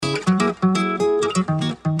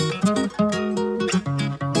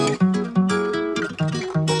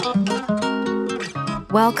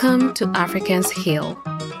Welcome to Africans Heal.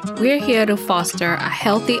 We're here to foster a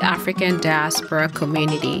healthy African diaspora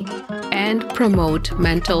community and promote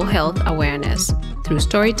mental health awareness through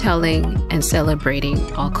storytelling and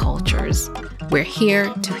celebrating all cultures. We're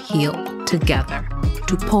here to heal together.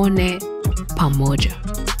 Tupone pamoja.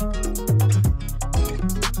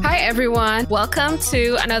 Hi, everyone. Welcome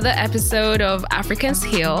to another episode of Africans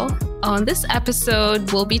Heal. On this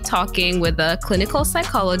episode, we'll be talking with a clinical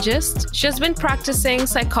psychologist. She has been practicing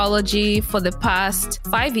psychology for the past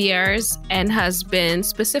 5 years and has been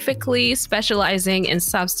specifically specializing in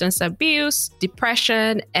substance abuse,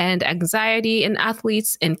 depression, and anxiety in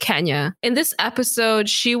athletes in Kenya. In this episode,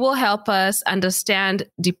 she will help us understand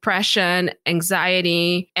depression,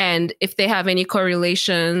 anxiety, and if they have any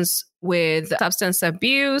correlations with substance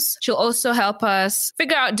abuse. She'll also help us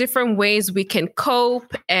figure out different ways we can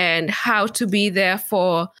cope and how to be there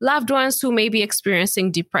for loved ones who may be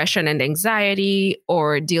experiencing depression and anxiety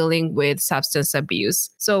or dealing with substance abuse.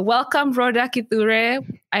 So welcome, Rhoda Kithure.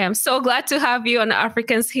 I am so glad to have you on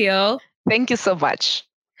Africans Heal. Thank you so much.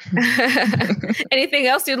 Anything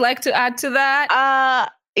else you'd like to add to that?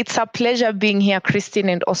 It's a pleasure being here, Christine,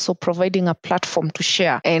 and also providing a platform to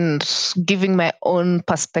share and giving my own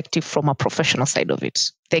perspective from a professional side of it.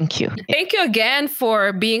 Thank you. Thank you again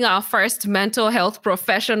for being our first mental health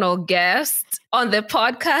professional guest on the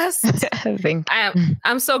podcast. Thank you.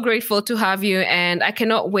 I'm so grateful to have you, and I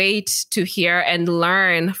cannot wait to hear and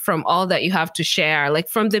learn from all that you have to share. Like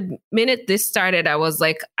from the minute this started, I was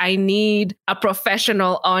like, I need a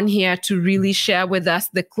professional on here to really share with us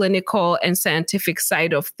the clinical and scientific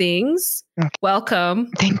side of things. Okay. Welcome.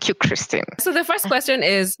 Thank you, Christine. So the first question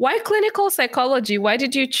is, why clinical psychology? Why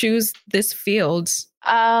did you choose this field?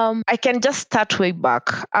 I can just start way back.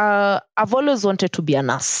 I've always wanted to be a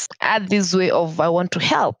nurse. I had this way of I want to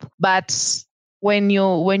help. But when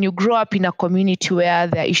you grow up in a community where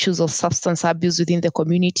there are issues of substance abuse within the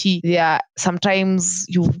community, sometimes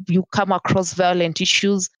you come across violent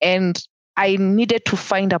issues. And I needed to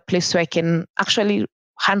find a place where I can actually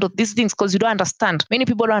handle these things because you don't understand. Many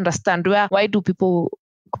people don't understand why do people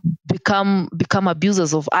become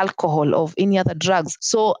abusers of alcohol, of any other drugs.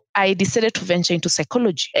 So I decided to venture into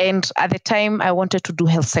psychology. And at the time, I wanted to do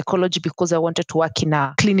health psychology because I wanted to work in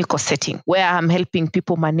a clinical setting where I'm helping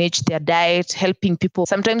people manage their diet, helping people.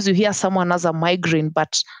 Sometimes you hear someone has a migraine,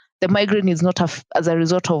 but the migraine is not as a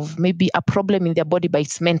result of maybe a problem in their body, but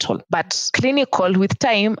it's mental. But clinical, with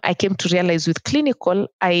time, I came to realize with clinical,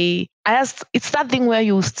 it's that thing where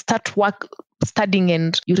you start studying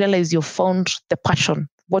and you realize you've found the passion,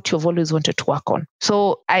 what you've always wanted to work on.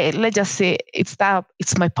 So let's just say it's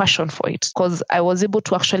my passion for it because I was able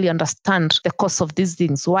to actually understand the cause of these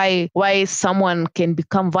things, why someone can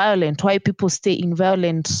become violent, why people stay in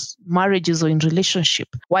violent marriages or in relationship,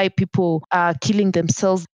 why people are killing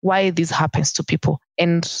themselves, why this happens to people.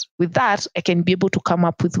 And with that, I can be able to come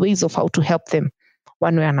up with ways of how to help them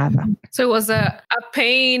one way or another. So it was a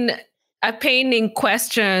paining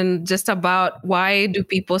question just about why do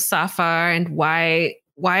people suffer and why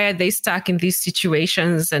are they stuck in these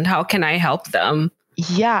situations and how can I help them?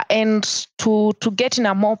 Yeah, and to get in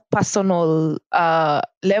a more personal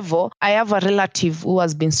level, I have a relative who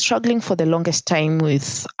has been struggling for the longest time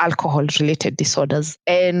with alcohol-related disorders.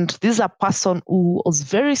 And this is a person who was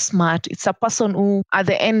very smart. It's a person who, at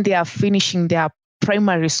the end, they are finishing their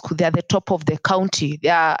primary school. They're the top of the county.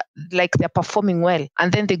 They're performing well.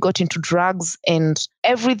 And then they got into drugs and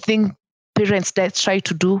everything parents that try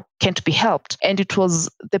to do can't be helped. And it was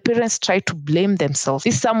the parents try to blame themselves.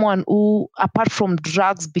 This is someone who, apart from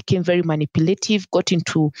drugs, became very manipulative, got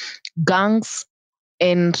into gangs,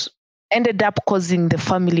 and ended up causing the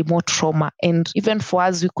family more trauma. And even for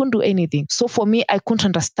us, we couldn't do anything. So for me, I couldn't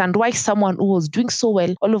understand why someone who was doing so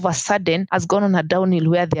well all of a sudden has gone on a downhill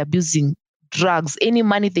where they're abusing drugs. Any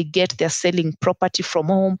money they get, they're selling property from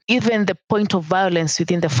home, even the point of violence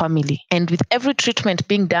within the family. And with every treatment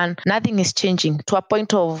being done, nothing is changing to a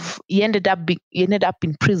point of he ended up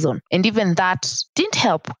in prison. And even that didn't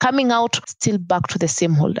help. Coming out, still back to the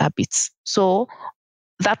same old habits. So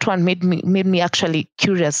that one made me actually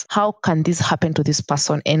curious. How can this happen to this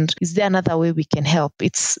person? And is there another way we can help?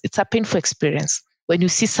 It's a painful experience. When you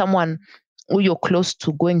see someone who you're close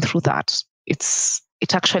to going through that,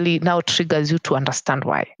 it actually now triggers you to understand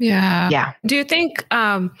why. Yeah. Do you think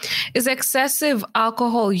is excessive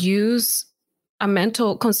alcohol use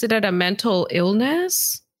considered a mental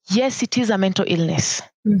illness? Yes, it is a mental illness.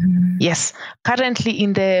 Mm-hmm. Yes.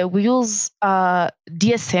 Currently we use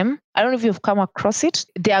DSM. I don't know if you've come across it.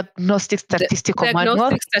 Diagnostic Statistical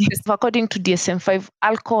Manual. According to DSM-5,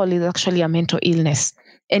 alcohol is actually a mental illness.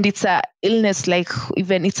 And it's a illness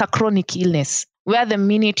it's a chronic illness. where the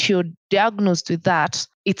minute you're diagnosed with that,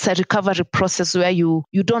 it's a recovery process where you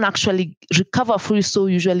don't actually recover fully. So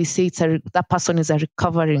usually say that person is a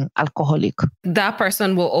recovering alcoholic. That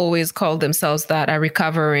person will always call themselves that, a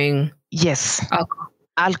recovering yes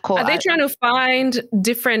alcohol. Are they trying to find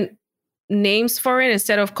different names for it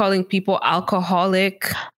instead of calling people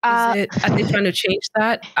alcoholic? Are they trying to change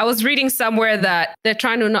that? I was reading somewhere that they're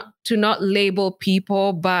trying to not label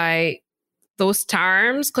people by those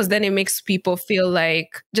terms, because then it makes people feel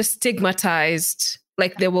like just stigmatized,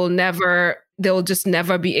 like they'll just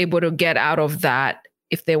never be able to get out of that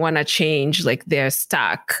if they want to change, like they're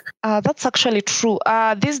stuck. That's actually true.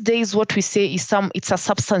 These days, what we say is it's a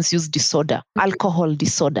substance use disorder, alcohol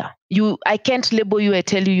disorder. I can't label you and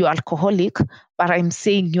tell you're alcoholic, but I'm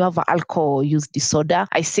saying you have an alcohol use disorder.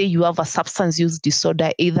 I say you have a substance use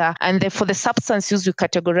disorder either. And then for the substance use, we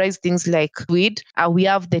categorize things like weed. We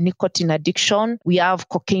have the nicotine addiction. We have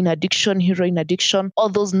cocaine addiction, heroin addiction. All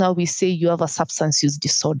those now we say you have a substance use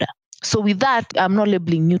disorder. So with that, I'm not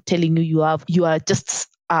labeling you, telling you you are just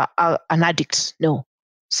an addict. No.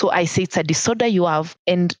 So I say it's a disorder you have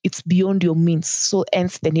and it's beyond your means. So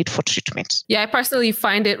hence the need for treatment. Yeah, I personally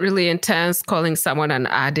find it really intense calling someone an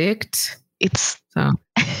addict.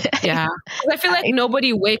 Yeah. I feel like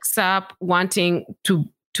nobody wakes up wanting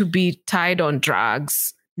to be tied on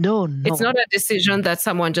drugs. No. It's not a decision that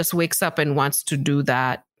someone just wakes up and wants to do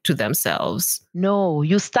that to themselves. No,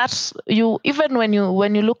 even when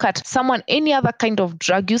you look at someone, any other kind of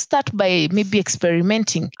drug, you start by maybe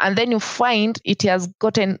experimenting, and then you find it has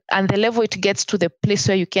gotten, and the level it gets to the place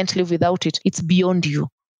where you can't live without it, it's beyond you.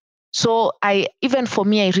 So even for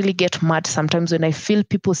me, I really get mad sometimes when I feel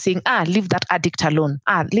people saying, leave that addict alone.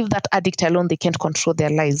 Leave that addict alone. They can't control their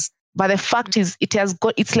lives. But the fact is,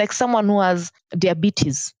 it's like someone who has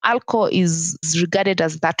diabetes. Alcohol is regarded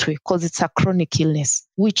as that way because it's a chronic illness,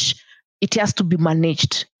 which it has to be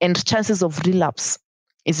managed. And chances of relapse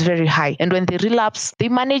is very high. And when they relapse, they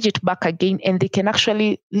manage it back again and they can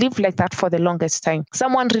actually live like that for the longest time.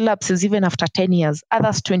 Someone relapses even after 10 years,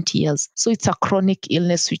 others 20 years. So it's a chronic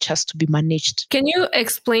illness which has to be managed. Can you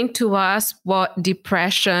explain to us what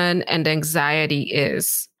depression and anxiety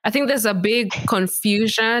is? I think there's a big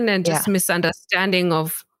confusion and just misunderstanding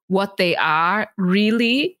of what they are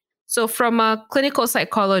really. So from a clinical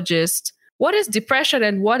psychologist, what is depression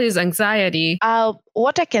and what is anxiety?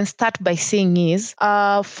 What I can start by saying is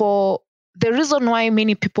for the reason why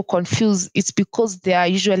many people confuse, it's because they are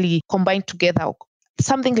usually combined together.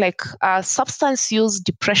 Something like substance use,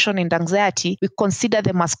 depression, and anxiety, we consider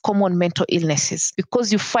them as common mental illnesses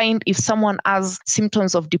because you find if someone has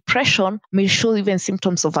symptoms of depression, may show even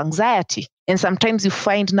symptoms of anxiety. And sometimes you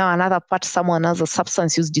find now another part, someone has a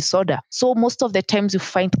substance use disorder. So most of the times you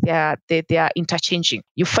find they are interchanging.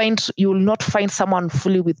 You will not find someone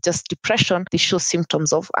fully with just depression, they show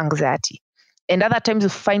symptoms of anxiety. And other times you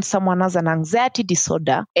find someone has an anxiety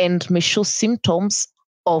disorder and may show symptoms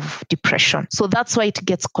of depression. So that's why it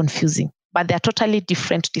gets confusing, but they're totally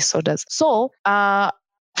different disorders. So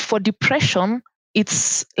for depression,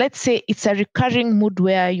 let's say it's a recurring mood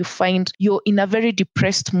where you find you're in a very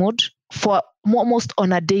depressed mood for almost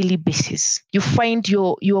on a daily basis. You find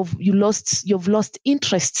you've lost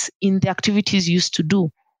interest in the activities you used to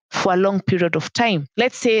do for a long period of time.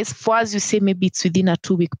 Let's say, for us, you say maybe it's within a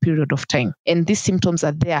 2-week period of time, and these symptoms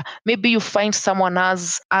are there. Maybe you find someone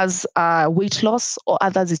has weight loss, or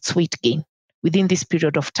others it's weight gain within this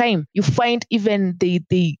period of time. You find even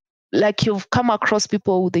they like you've come across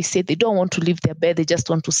people who they say they don't want to leave their bed, they just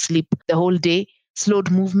want to sleep the whole day.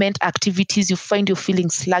 Slowed movement activities, you find you're feeling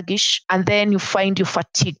sluggish, and then you find you're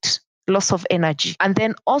fatigued, loss of energy. And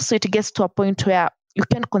then also it gets to a point where you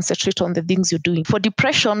can concentrate on the things you're doing. For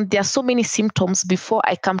depression, there are so many symptoms before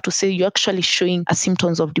I come to say you're actually showing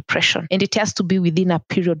symptoms of depression. And it has to be within a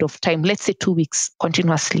period of time, let's say 2 weeks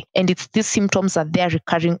continuously. And it's these symptoms that they're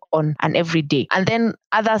recurring on an every day. And then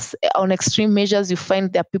others on extreme measures, you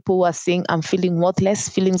find there are people who are saying, I'm feeling worthless,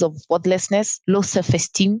 feelings of worthlessness, low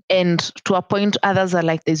self-esteem. And to a point, others are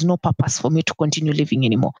like, there's no purpose for me to continue living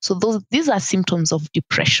anymore. So these are symptoms of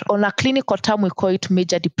depression. On a clinical term, we call it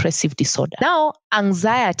major depressive disorder. Now,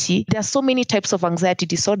 anxiety, there are so many types of anxiety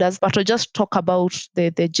disorders, but we'll just talk about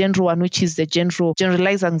the general one, which is the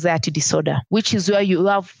generalized anxiety disorder, which is where you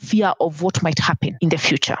have fear of what might happen in the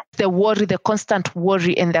future. The worry, the constant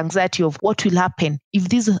worry and the anxiety of what will happen.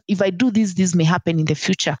 If I do this may happen in the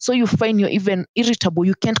future. So you find you're even irritable,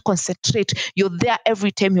 you can't concentrate. You're there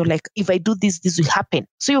every time, you're like, if I do this will happen.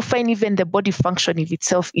 So you find even the body function of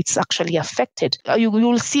itself, it's actually affected. You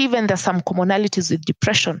will see even there's some commonalities with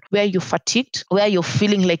depression, where you're fatigued, where you're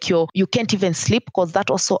feeling like you can't even sleep, because that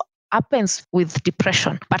also happens with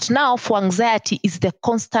depression. But now for anxiety is the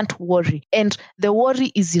constant worry. And the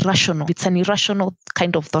worry is irrational. It's an irrational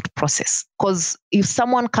kind of thought process. Because if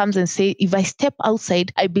someone comes and say, if I step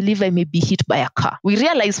outside, I believe I may be hit by a car. We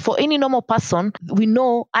realize for any normal person, we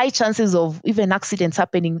know high chances of even accidents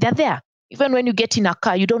happening, they're there. Even when you get in a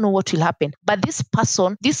car, you don't know what will happen. But this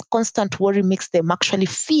person, this constant worry makes them actually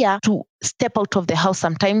fear to step out of the house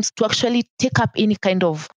sometimes, to actually take up any kind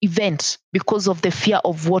of event because of the fear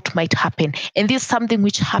of what might happen. And this is something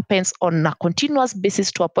which happens on a continuous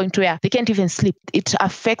basis to a point where they can't even sleep. It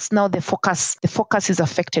affects now the focus. The focus is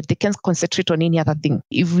affected. They can't concentrate on any other thing.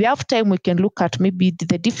 If we have time, we can look at maybe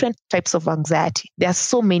the different types of anxiety. There are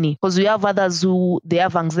so many, because we have others who they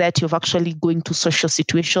have anxiety of actually going to social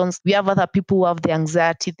situations. We have other people who have the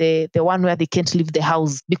anxiety, the one where they can't leave the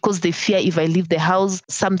house because they fear if I leave the house,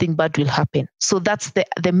 something bad will happen. So that's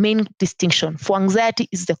the main distinction. For anxiety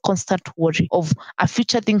is the constant worry of a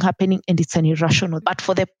future thing happening, and it's an irrational. But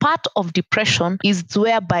for the part of depression is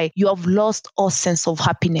whereby you have lost all sense of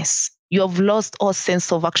happiness. You have lost all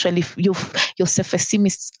sense of actually your self-esteem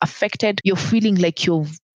is affected. You're feeling like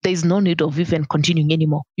there's no need of even continuing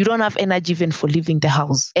anymore. You don't have energy even for leaving the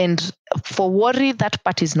house. And for worry, that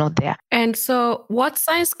part is not there. And so what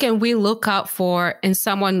signs can we look out for in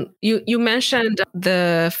someone? You mentioned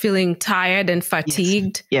the feeling tired and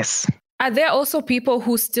fatigued. Yes. Are there also people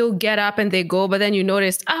who still get up and they go, but then you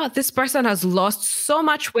notice, this person has lost so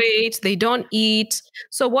much weight, they don't eat.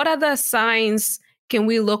 So what are the signs can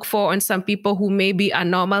we look for in some people who may be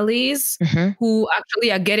anomalies, who actually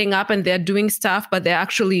are getting up and they're doing stuff, but they're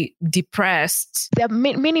actually depressed? There are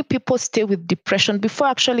many people stay with depression before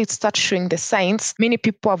actually it starts showing the signs. Many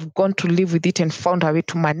people have gone to live with it and found a way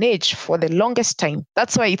to manage for the longest time.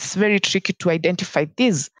 That's why it's very tricky to identify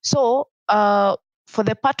this. So for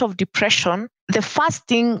the part of depression, the first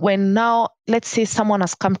thing when now, let's say someone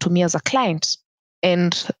has come to me as a client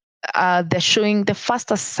and they're showing the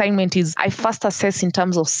first assignment is I first assess in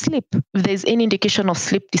terms of sleep. If there's any indication of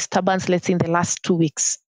sleep disturbance, let's say in the last 2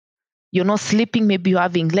 weeks, you're not sleeping, maybe you're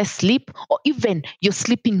having less sleep, or even you're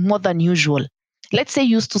sleeping more than usual. Let's say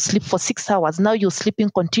you used to sleep for 6 hours. Now you're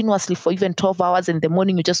sleeping continuously for even 12 hours. In the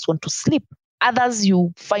morning, you just want to sleep. Others,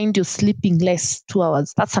 you find you're sleeping less, 2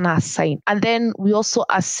 hours. That's another sign. And then we also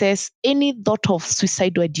assess any thought of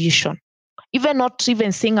suicidal ideation. Even not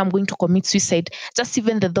even saying I'm going to commit suicide, just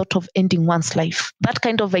even the thought of ending one's life. That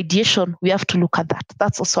kind of ideation, we have to look at that.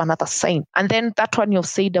 That's also another sign. And then that one you've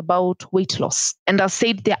said about weight loss. And I've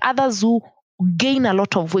said there are others who gain a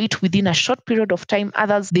lot of weight within a short period of time.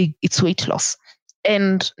 Others, it's weight loss.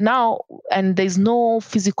 And there's no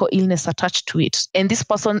physical illness attached to it. And this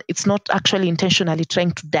person, it's not actually intentionally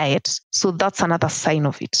trying to diet. So that's another sign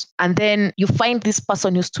of it. And then you find this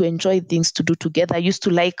person used to enjoy things to do together, used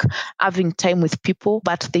to like having time with people,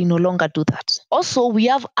 but they no longer do that. Also, we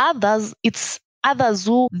have others, it's others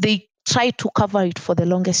who they try to cover it for the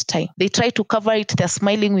longest time. They try to cover it. They're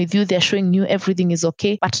smiling with you. They're showing you everything is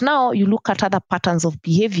okay. But now you look at other patterns of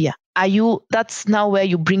behavior. That's now where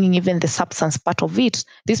you're bringing even the substance part of it.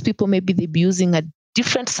 These people, maybe they be using a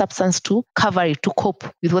different substance to cover it, to cope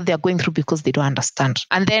with what they're going through because they don't understand.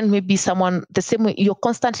 And then maybe someone, the same way, you're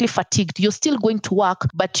constantly fatigued. You're still going to work,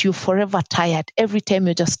 but you're forever tired. Every time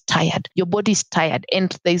you're just tired. Your body is tired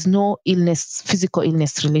and there's no illness, physical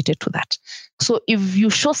illness related to that. So if you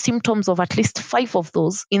show symptoms of at least 5 of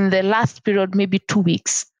those in the last period, maybe 2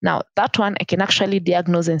 weeks, now that one I can actually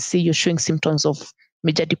diagnose and say you're showing symptoms of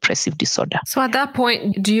major depressive disorder. So at that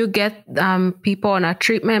point, do you get people on a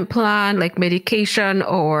treatment plan, like medication,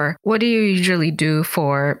 or what do you usually do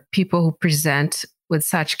for people who present with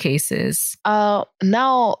such cases?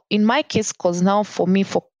 Now, in my case, because now for me,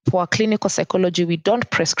 for clinical psychology, we don't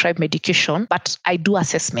prescribe medication, but I do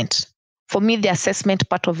assessment. For me, the assessment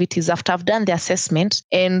part of it is after I've done the assessment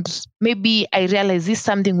and maybe I realize this is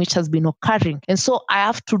something which has been occurring. And so I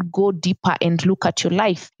have to go deeper and look at your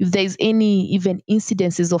life. If there's any even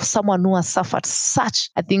incidences of someone who has suffered such,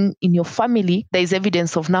 I think in your family, there is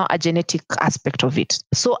evidence of now a genetic aspect of it.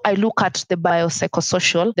 So I look at the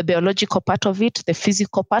biopsychosocial, the biological part of it, the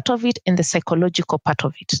physical part of it, and the psychological part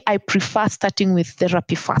of it. I prefer starting with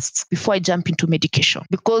therapy first before I jump into medication,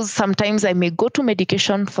 because sometimes I may go to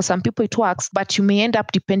medication. For some people, it works, but you may end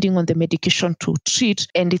up depending on the medication to treat,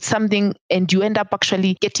 and it's something, and you end up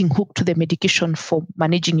actually getting hooked to the medication for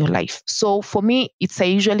managing your life. So for me, I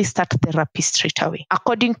usually start therapy straight away,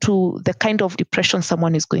 according to the kind of depression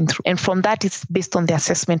someone is going through. And from that, it's based on the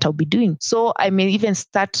assessment I'll be doing. So I may even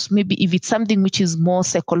start, maybe if it's something which is more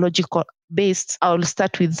psychological, based, I'll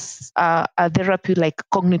start with a therapy like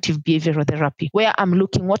cognitive behavioral therapy, where I'm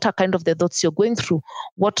looking what are kind of the thoughts you're going through,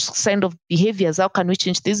 what kind of behaviors, how can we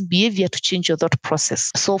change this behavior to change your thought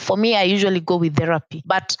process. So for me, I usually go with therapy.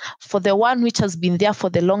 But for the one which has been there for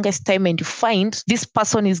the longest time and you find this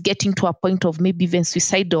person is getting to a point of maybe even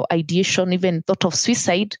suicidal ideation, even thought of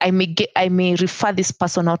suicide, I may refer this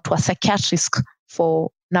person out to a psychiatrist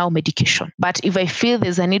for now medication. But if I feel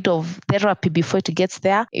there's a need of therapy before it gets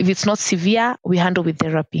there, if it's not severe, we handle with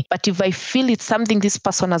therapy. But if I feel it's something this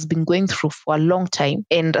person has been going through for a long time,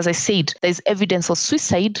 and as I said, there's evidence of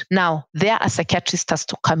suicide, now there a psychiatrist has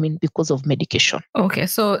to come in because of medication. Okay,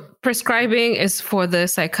 so prescribing is for the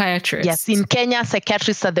psychiatrist. Yes, in Kenya,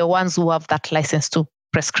 psychiatrists are the ones who have that license to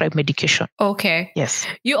prescribe medication. Okay. Yes.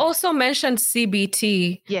 You also mentioned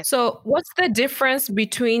CBT. Yes. So what's the difference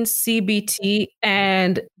between CBT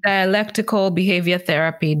and dialectical behavior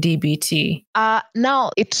therapy, DBT?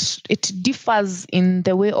 Now it differs in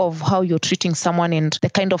the way of how you're treating someone and the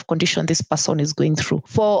kind of condition this person is going through.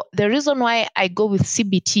 For the reason why I go with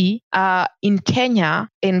CBT in Kenya,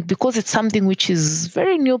 and because it's something which is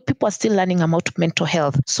very new, people are still learning about mental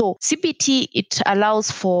health. So CBT, it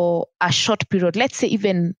allows for a short period, let's say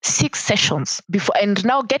even 6 sessions before, and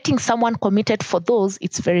now getting someone committed for those,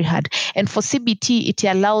 it's very hard. And for CBT, it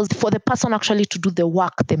allows for the person actually to do the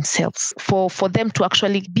work themselves, for them to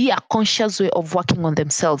actually be a conscious way of working on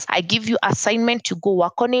themselves. I give you assignment, you go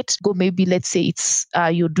work on it. Go, maybe let's say it's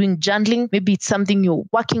you're doing journaling, maybe it's something you're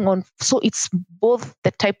working on. So it's both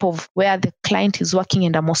the type of where the client is working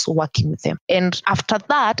and I'm also working with them. And after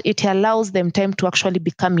that, it allows them time to actually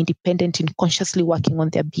become independent in consciously working on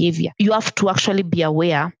their behavior. You have to actually be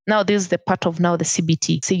aware. Now, this is the part of now the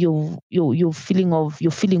CBT. Say you're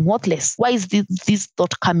feeling worthless. Why is this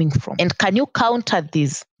thought coming from? And can you counter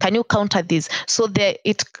this? So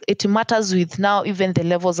it matters with now even the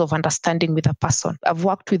levels of understanding with a person. I've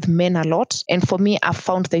worked with men a lot, and for me, I've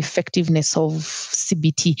found the effectiveness of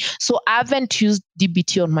CBT. So I haven't used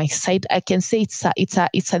DBT on my side. I can say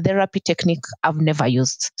it's a therapy technique I've never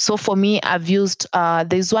used. So for me, I've used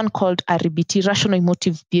there's one called REBT, Rational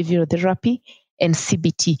Emotive Behavioral Therapy, and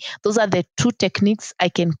CBT. Those are the 2 techniques I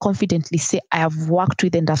can confidently say I have worked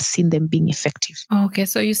with and I've seen them being effective. Okay,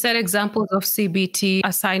 so you said examples of CBT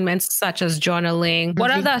assignments such as journaling. What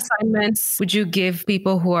other assignments would you give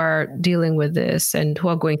people who are dealing with this and who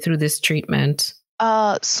are going through this treatment?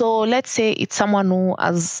 So let's say it's someone who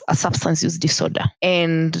has a substance use disorder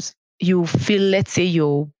and you feel, let's say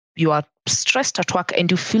you are stressed at work and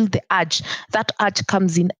you feel the urge. That urge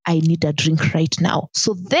comes in, I need a drink right now.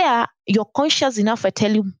 So there, you're conscious enough, I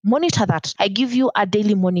tell you, monitor that. I give you a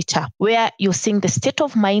daily monitor where you're seeing the state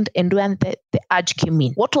of mind and when the urge came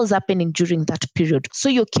in. What was happening during that period? So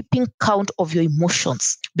you're keeping count of your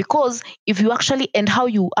emotions. Because if you actually, and how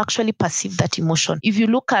you actually perceive that emotion, if you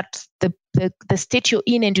look at the state you're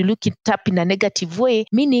in and you look it up in a negative way,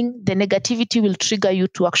 meaning the negativity will trigger you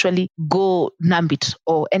to actually go numb it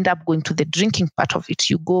or end up going to the drinking part of it.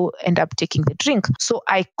 You go end up taking the drink. So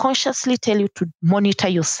I consciously tell you to monitor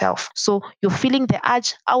yourself. So you're feeling the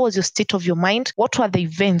urge. How was your state of your mind? What were the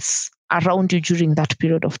events around you during that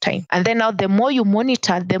period of time? And then now the more you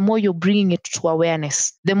monitor, the more you're bringing it to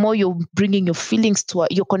awareness, the more you're bringing your feelings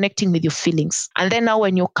you're connecting with your feelings. And then now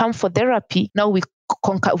when you come for therapy, now we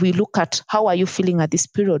look at how are you feeling at this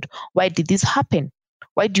period? Why did this happen?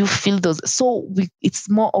 Why do you feel those? So it's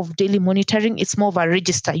more of daily monitoring. It's more of a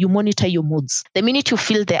register. You monitor your moods. The minute you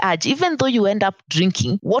feel the urge, even though you end up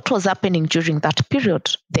drinking, what was happening during that period?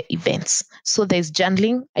 The events. So there's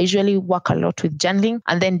journaling. I usually work a lot with journaling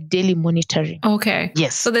and then daily monitoring. Okay.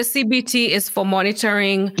 Yes. So the CBT is for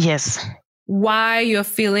monitoring. Yes. Why you're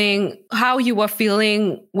feeling, how you were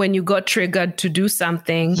feeling when you got triggered to do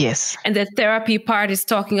something. Yes. And the therapy part is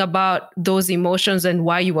talking about those emotions and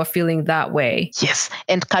why you were feeling that way. Yes.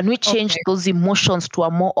 And can we change those emotions to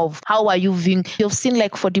a more of how are you viewing? You've seen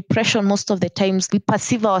like for depression, most of the times we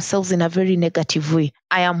perceive ourselves in a very negative way.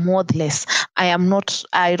 I am worthless. I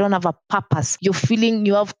don't have a purpose. You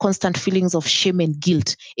have constant feelings of shame and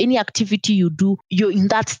guilt. Any activity you do, you're in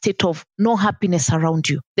that state of no happiness around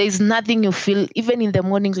you. There is nothing you feel, even in the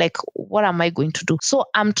morning, like, what am I going to do? So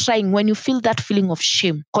I'm trying, when you feel that feeling of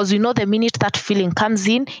shame, because the minute that feeling comes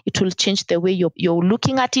in, it will change the way you're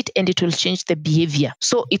looking at it and it will change the behavior.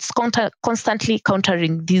 So it's constantly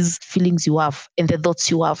countering these feelings you have and the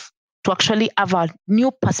thoughts you have. to actually have a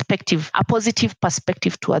new perspective, a positive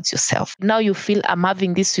perspective towards yourself. Now you feel I'm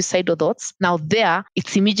having these suicidal thoughts. Now there,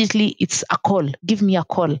 it's a call. Give me a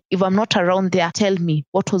call. If I'm not around there, tell me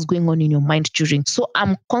what was going on in your mind during. So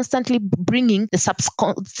I'm constantly bringing the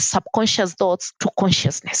subconscious thoughts to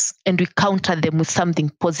consciousness, and we counter them with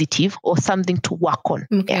something positive or something to work on.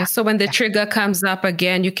 Okay. Yeah. So when the trigger comes up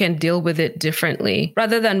again, you can deal with it differently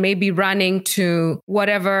rather than maybe running to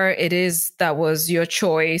whatever it is that was your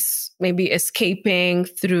choice, maybe escaping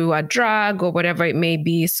through a drug or whatever it may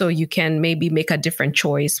be. So you can maybe make a different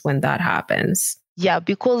choice when that happens. Yeah,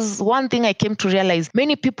 because one thing I came to realize,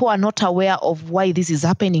 many people are not aware of why this is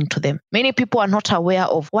happening to them. Many people are not aware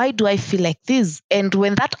of why do I feel like this? And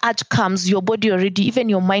when that urge comes, your body already, even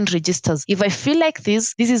your mind registers. If I feel like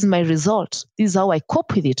this is my result. This is how I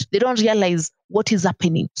cope with it. They don't realize what is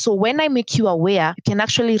happening. So when I make you aware, you can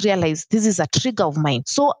actually realize this is a trigger of mine.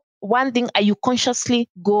 So one thing, are you consciously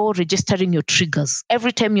go registering your triggers?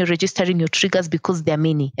 Every time you're registering your triggers because there are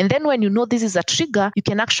many. And then when you know this is a trigger, you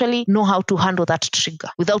can actually know how to handle that trigger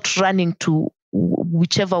without running to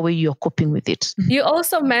whichever way you're coping with it. You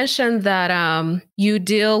also mentioned that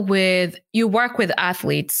you work with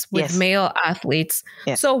athletes, with Yes. male athletes.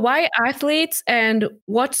 Yes. So why athletes and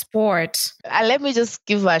what sport? Let me just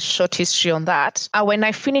give a short history on that. When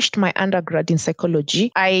I finished my undergrad in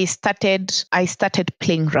psychology, I started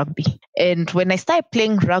playing rugby. And when I started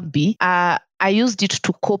playing rugby, I used it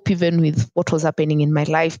to cope even with what was happening in my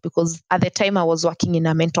life, because at the time I was working in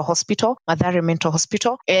a mental hospital, Mathare Mental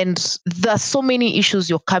Hospital, and there's so many issues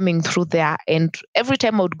you're coming through there. And every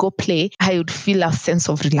time I would go play, I would feel a sense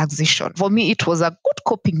of relaxation. For me, it was a good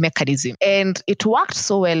coping mechanism and it worked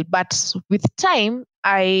so well. But with time,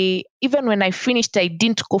 even when I finished, I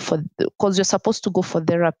didn't go because you're supposed to go for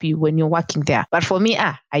therapy when you're working there. But for me,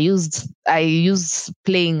 I used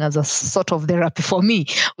playing as a sort of therapy for me,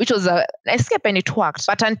 which was an escape, and it worked.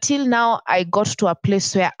 But until now, I got to a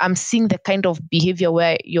place where I'm seeing the kind of behavior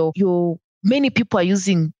where many people are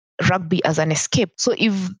using rugby as an escape. So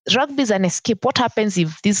if rugby is an escape, what happens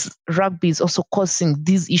if this rugby is also causing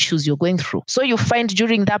these issues you're going through? So you find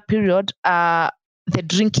during that period, the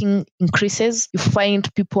drinking increases. You find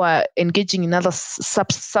people are engaging in other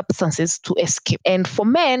substances to escape. And for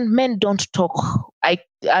men don't talk.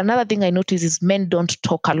 Another thing I notice is men don't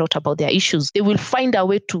talk a lot about their issues. They will find a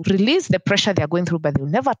way to release the pressure they're going through, but they'll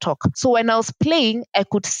never talk. So when I was playing, I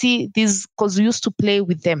could see this, because we used to play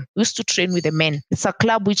with them. We used to train with the men. It's a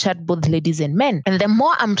club which had both ladies and men. And the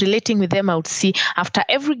more I'm relating with them, I would see after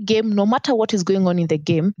every game, no matter what is going on in the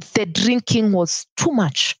game, the drinking was too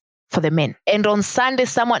much for the men. And on Sunday,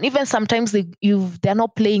 sometimes they're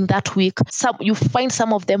not playing that week. You find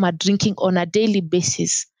some of them are drinking on a daily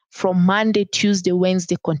basis from Monday, Tuesday,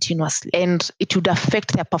 Wednesday continuously. And it would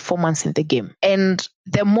affect their performance in the game. And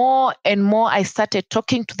the more and more I started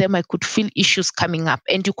talking to them, I could feel issues coming up,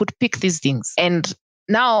 and you could pick these things. And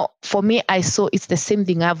now, for me, I saw it's the same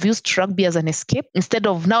thing. I've used rugby as an escape. Instead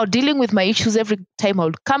of now dealing with my issues every time I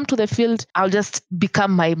would come to the field, I'll just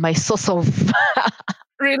become my source of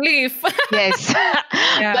relief. Yes.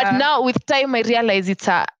 Yeah. But now with time, I realize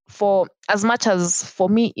for as much as for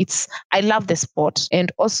me, I love the sport,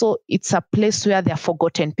 and also it's a place where they're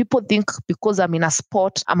forgotten. People think because I'm in a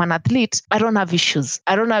sport, I'm an athlete, I don't have issues.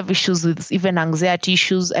 I don't have issues with even anxiety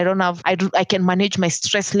issues. I can manage my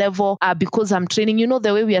stress level because I'm training. You know,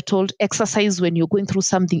 the way we are told, exercise when you're going through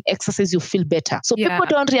something, exercise, you feel better. So people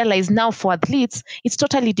don't realize now for athletes, it's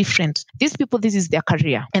totally different. These people, this is their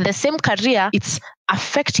career. And the same career, it's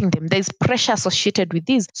affecting them. There's pressure associated with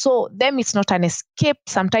this. So them, it's not an escape.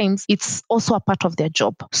 Sometimes it's also a part of their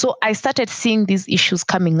job. So I started seeing these issues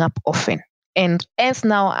coming up often. And as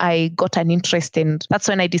now I got an interest, and that's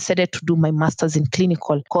when I decided to do my master's in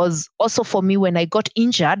clinical. Because also for me, when I got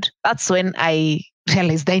injured, that's when I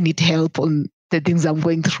realized I need help on the things I'm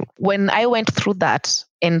going through. When I went through that,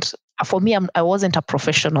 and for me, I wasn't a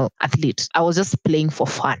professional athlete. I was just playing for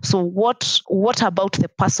fun. So what about the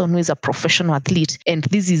person who is a professional athlete and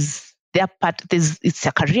this is their part, it's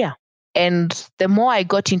a career? And the more I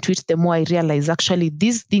got into it, the more I realized actually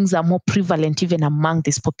these things are more prevalent even among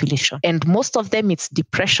this population. And most of them, it's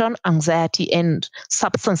depression, anxiety, and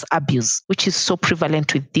substance abuse, which is so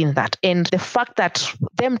prevalent within that. And the fact that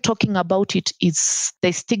them talking about it is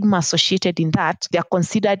the stigma associated in that. They are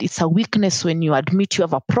considered it's a weakness when you admit you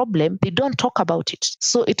have a problem. They don't talk about it.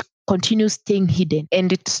 So it continues staying hidden,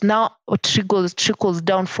 and it's now trickles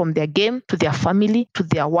down from their game to their family to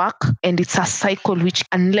their work, and it's a cycle which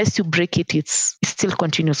unless you break it, it still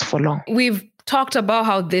continues for long. We've talked about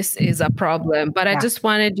how this is a problem, but I just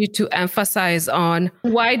wanted you to emphasize on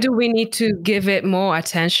why do we need to give it more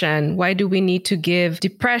attention? Why do we need to give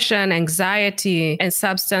depression, anxiety, and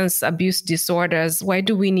substance abuse disorders? Why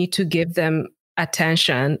do we need to give them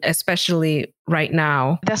attention, especially right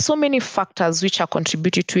now? There are so many factors which are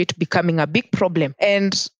contributing to it becoming a big problem.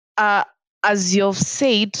 And as you've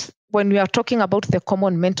said, when we are talking about the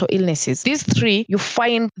common mental illnesses, these three, you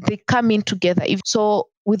find they come in together. So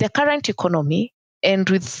with the current economy and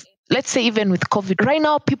with, let's say, even with COVID, right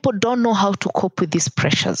now, people don't know how to cope with these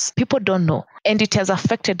pressures. People don't know. And it has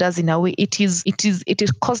affected us in a way. It has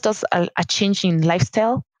caused us a change in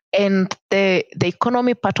lifestyle. And the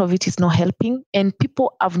economy part of it is not helping. And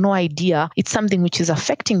people have no idea it's something which is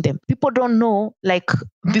affecting them. People don't know, like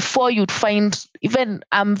before you'd find, even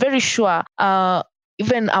I'm very sure,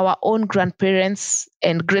 even our own grandparents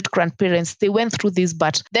and great-grandparents, they went through this,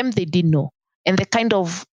 but them, they didn't know. And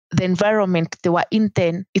the environment they were in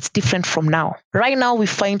then, it's different from now. Right now, we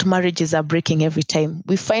find marriages are breaking every time.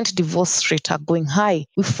 We find divorce rates are going high.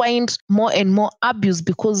 We find more and more abuse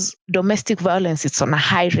because domestic violence is on a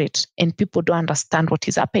high rate and people don't understand what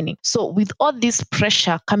is happening. So with all this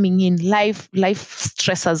pressure coming in, life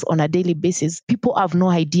stressors on a daily basis, people have no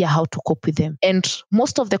idea how to cope with them. And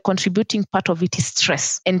most of the contributing part of it is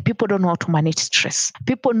stress. And people don't know how to manage stress.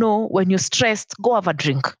 People know when you're stressed, go have a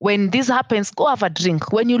drink. When this happens, go have a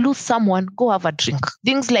drink. When you lose someone, go have a drink.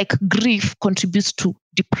 Things like grief contributes to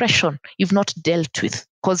depression you've not dealt with,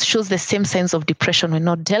 because it shows the same signs of depression when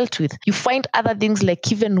not dealt with. You find other things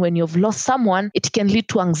like even when you've lost someone, it can lead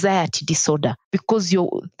to anxiety disorder because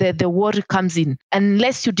the worry comes in.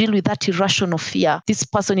 Unless you deal with that irrational fear, this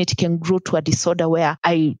person, it can grow to a disorder where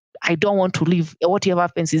I don't want to live. Whatever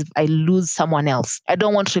happens is I lose someone else. I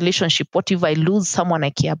don't want relationship. What if I lose someone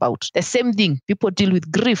I care about? The same thing. People deal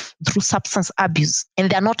with grief through substance abuse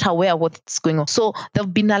and they're not aware of what's going on. So there's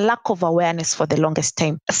been a lack of awareness for the longest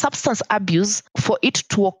time. Substance abuse, for it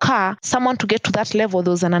to occur, someone to get to that level,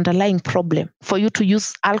 there was an underlying problem. For you to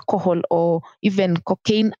use alcohol or even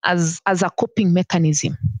cocaine as a coping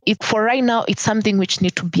mechanism. For right now, it's something which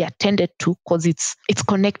needs to be attended to because it's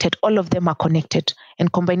connected. All of them are connected in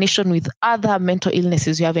combination with other mental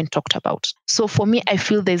illnesses you haven't talked about. So for me, I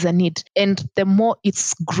feel there's a need. And the more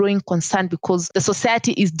it's growing concern because the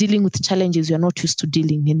society is dealing with challenges you're not used to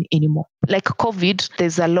dealing in anymore. Like COVID,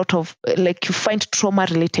 there's a lot of, like you find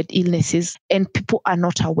trauma-related illnesses and people are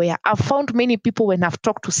not aware. I've found many people when I've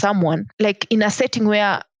talked to someone, like in a setting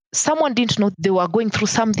where someone didn't know they were going through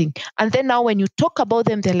something. And then now when you talk about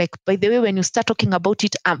them, they're like, by the way, when you start talking about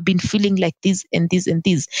it, I've been feeling like this and this and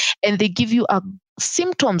this. And they give you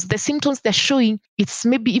symptoms. The symptoms they're showing, it's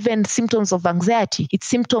maybe even symptoms of anxiety. It's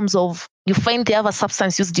symptoms of, you find they have a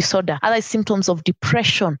substance use disorder, other symptoms of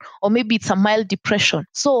depression, or maybe it's a mild depression.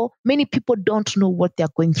 So many people don't know what they're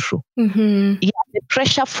going through. Mm-hmm. Yeah, the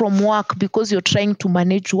pressure from work, because you're trying to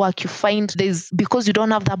manage work, you find because you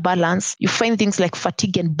don't have that balance, you find things like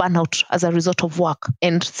fatigue and burnout as a result of work.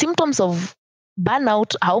 And symptoms of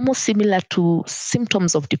burnout are almost similar to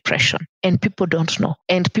symptoms of depression, and people don't know.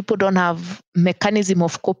 And people don't have mechanism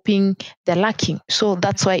of coping. They're lacking. So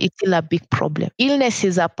that's why it's still a big problem.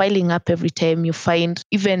 Illnesses are piling up every time. You find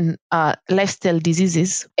even lifestyle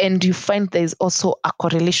diseases, and you find there's also a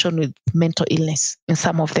correlation with mental illness in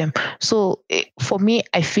some of them. So for me,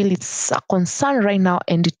 I feel it's a concern right now,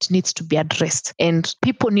 and it needs to be addressed. And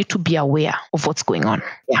people need to be aware of what's going on.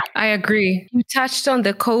 Yeah, I agree. You touched on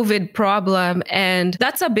the COVID problem, and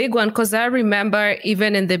that's a big one because I remember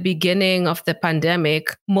even in the beginning of the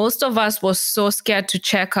pandemic, most of us was so scared to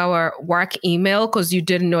check our work email because you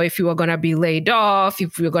didn't know if you were going to be laid off,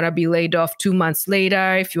 if you were going to be laid off 2 months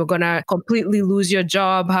later, if you were going to completely lose your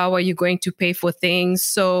job, how are you going to pay for things?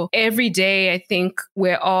 So every day, I think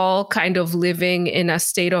we're all kind of living in a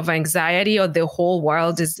state of anxiety, or the whole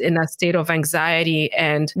world is in a state of anxiety,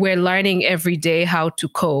 and we're learning every day how to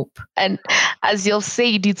cope. And as you've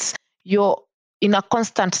said, you're in a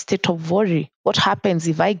constant state of worry. What happens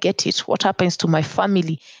if I get it? What happens to my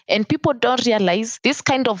family? And people don't realize these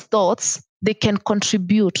kind of thoughts, they can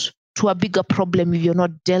contribute to a bigger problem if you're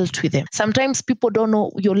not dealt with them. Sometimes people don't know,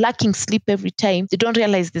 you're lacking sleep every time. They don't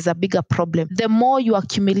realize there's a bigger problem. The more you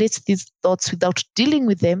accumulate these thoughts without dealing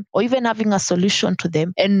with them or even having a solution to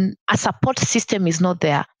them, and a support system is not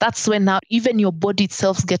there, that's when now even your body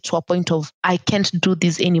itself gets to a point of, I can't do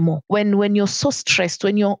this anymore. When you're so stressed,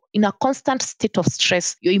 when you're in a constant state of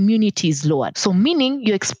stress, your immunity is lowered. So meaning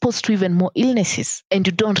you're exposed to even more illnesses, and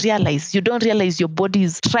you don't realize your body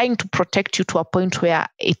is trying to protect you to a point where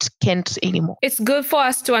it can't anymore. It's good for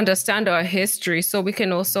us to understand our history so we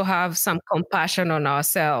can also have some compassion on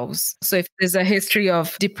ourselves. So if there's a history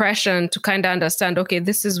of depression, to kind of understand, okay,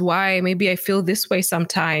 this is why maybe I feel this way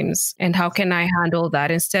sometimes, and how can I handle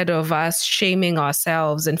that, instead of us shaming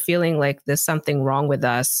ourselves and feeling like there's something wrong with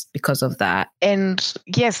us because of that. And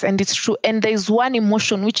yes, and it's true. And there's one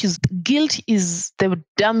emotion, which is guilt, is the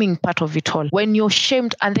damning part of it all. When you're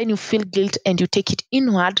shamed and then you feel guilt and you take it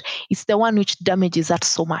inward, it's the one which damages that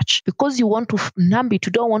so much, because you want to numb it.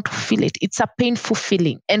 You don't want to feel it. It's a painful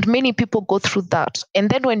feeling. And many people go through that. And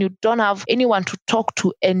then when you don't have anyone to talk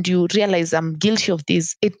to and you realize I'm guilty of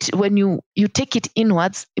this, when you take it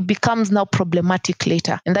inwards, it becomes now problematic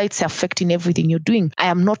later. And that's affecting everything you're doing. I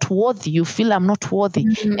am not worthy. You feel I'm not worthy.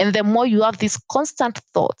 Mm-hmm. And the more you have these constant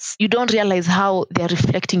thoughts, you don't realize how they're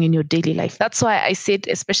reflecting in your daily life. That's why I said,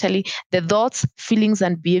 especially the thoughts, feelings,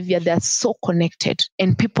 and behavior, they're so connected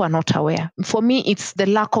and people are not aware. For me, it's the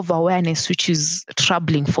lack of awareness which is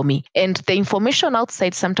troubling for me. And the information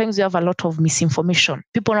outside, sometimes you have a lot of misinformation.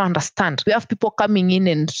 People don't understand. We have people coming in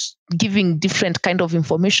and giving different kind of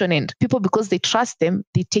information, and people, because they trust them,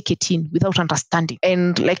 they take it in without understanding.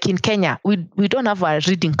 And like in Kenya, we don't have a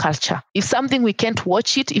reading culture. If something we can't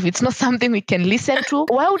watch it, if it's not something we can listen to,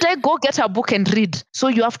 why would I go get a book and read? So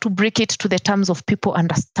you have to break it to the terms of people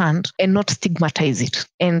understand and not stigmatize it.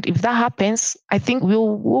 And if that happens, I think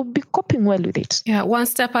we'll be coping well with it. Yeah, one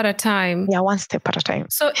step at a time. Yeah, one step at a time.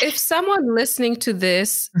 So if someone listening to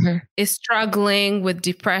this is struggling with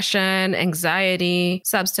depression, anxiety,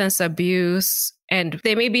 substance abuse, and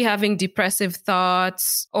they may be having depressive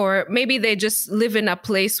thoughts, or maybe they just live in a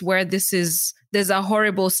place where there's a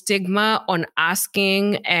horrible stigma on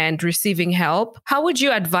asking and receiving help, how would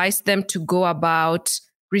you advise them to go about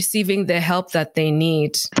receiving the help that they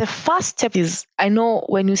need? The first step is, I know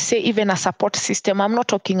when you say even a support system, I'm not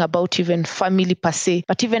talking about even family per se,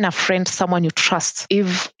 but even a friend, someone you trust.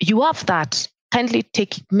 If you have that, kindly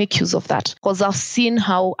make use of that, because I've seen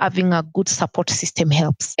how having a good support system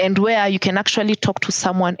helps, and where you can actually talk to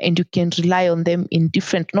someone and you can rely on them in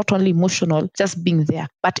different, not only emotional, just being there.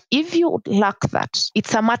 But if you lack that,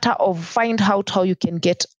 it's a matter of find out how you can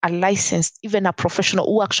get a licensed, even a professional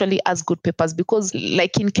who actually has good papers. Because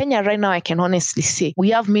like in Kenya right now, I can honestly say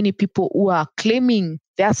we have many people who are claiming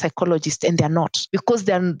they are psychologists and they're not, because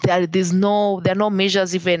there are no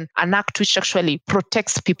measures, even an act which actually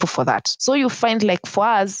protects people for that. So you find, like for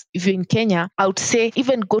us, if you're in Kenya, I would say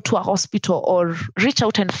even go to a hospital or reach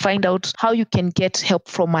out and find out how you can get help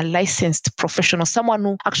from a licensed professional, someone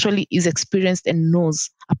who actually is experienced and knows,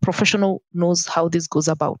 a professional knows how this goes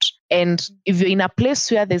about. And if you're in a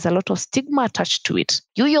place where there's a lot of stigma attached to it,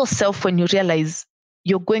 you yourself, when you realize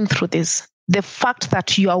you're going through this, the fact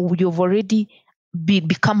that you've already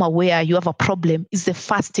become aware you have a problem is the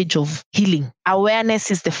first stage of healing.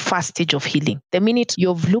 Awareness is the first stage of healing. The minute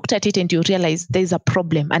you've looked at it and you realize there's a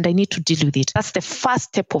problem and I need to deal with it, that's the first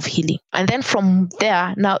step of healing. And then from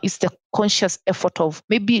there, now it's the conscious effort of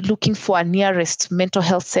maybe looking for a nearest mental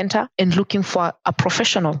health center and looking for a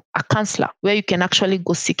professional, a counselor, where you can actually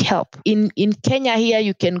go seek help. In Kenya here,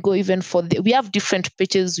 you can go even we have different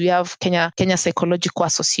pages. We have Kenya Psychological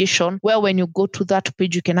Association, where when you go to that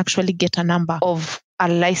page, you can actually get a number of a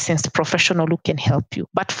licensed professional who can help you.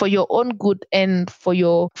 But for your own good and for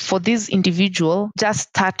this individual, just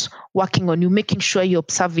start working on you, making sure you're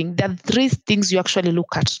observing. There are 3 things you actually look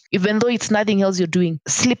at. Even though it's nothing else you're doing,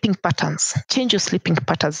 sleeping patterns. Change your sleeping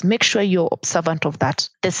patterns. Make sure you're observant of that.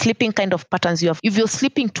 The sleeping kind of patterns you have. If you're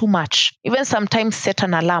sleeping too much, even sometimes set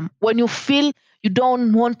an alarm. When you feel you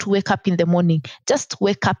don't want to wake up in the morning, just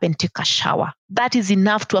wake up and take a shower. That is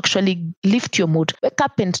enough to actually lift your mood. Wake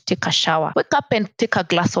up and take a shower. Wake up and take a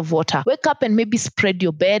glass of water. Wake up and maybe spread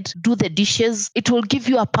your bed, do the dishes. It will give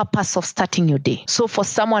you a purpose of starting your day. So for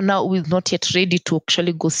someone now who is not yet ready to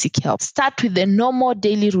actually go seek help, start with the normal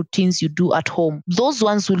daily routines you do at home. Those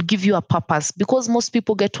ones will give you a purpose, because most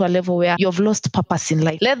people get to a level where you've lost purpose in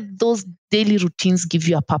life. Let those daily routines give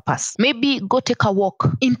you a purpose. Maybe go take a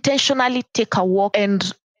walk. Intentionally take a walk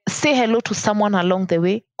and say hello to someone along the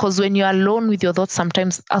way, because when you're alone with your thoughts,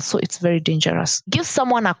 sometimes also it's very dangerous. Give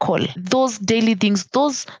someone a call. Those daily things,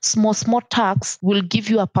 those small tasks will give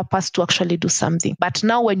you a purpose to actually do something. But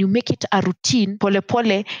now when you make it a routine,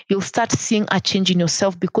 pole, you'll start seeing a change in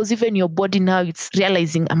yourself, because even your body now, it's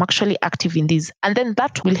realizing I'm actually active in this. And then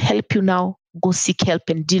that will help you now go seek help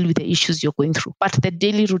and deal with the issues you're going through. But the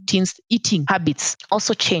daily routines, eating habits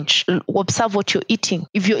also change. Observe what you're eating.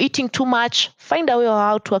 If you're eating too much, find a way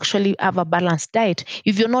how to actually have a balanced diet.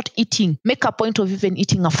 If you're not eating, make a point of even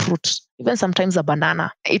eating a fruit. even sometimes a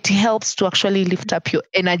banana. It helps to actually lift up your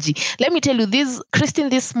energy. Let me tell you, Christine,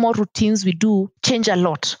 these small routines we do change a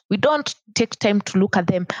lot. We don't take time to look at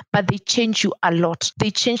them, but they change you a lot.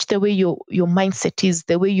 They change the way your mindset is,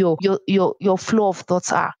 the way your flow of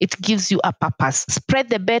thoughts are. It gives you a purpose. Spread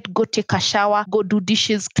the bed, go take a shower, go do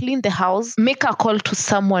dishes, clean the house, make a call to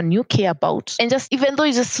someone you care about. And just, even though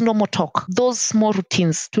it's just normal talk, those small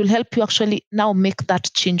routines will help you actually now make that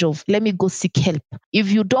change of, let me go seek help. If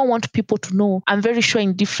you don't want people to know, I'm very sure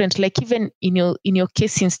in different, like even in your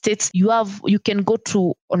case in States, you can go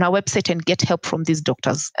to on our website and get help from these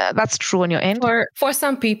doctors. That's true on your end? For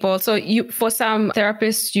some people. So for some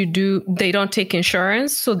therapists, they don't take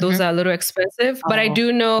insurance. So those are a little expensive. But I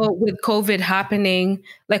do know with COVID happening,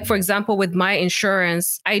 like for example, with my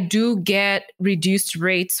insurance, I do get reduced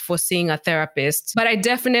rates for seeing a therapist. But I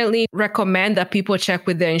definitely recommend that people check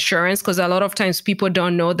with their insurance, because a lot of times people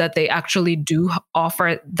don't know that they actually do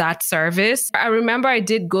offer that service. I remember I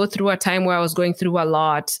did go through a time where I was going through a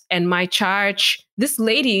lot, and my charge, this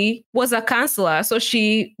lady was a counselor, so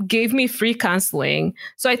she gave me free counseling.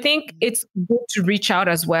 So I think it's good to reach out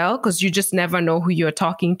as well, because you just never know who you're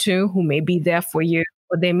talking to, who may be there for you.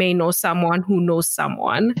 Or they may know someone who knows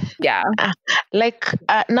someone. Yeah.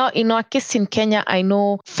 Now in our case in Kenya, I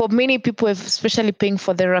know for many people, especially paying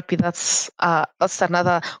for therapy, that's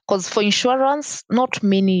another, because for insurance, not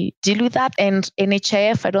many deal with that. And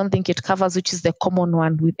NHIF, I don't think it covers, which is the common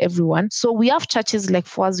one with everyone. So we have churches like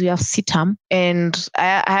for us, we have CITAM. And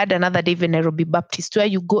I had another day in Nairobi Baptist where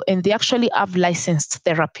you go and they actually have licensed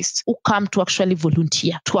therapists who come to actually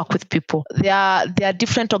volunteer to work with people. There are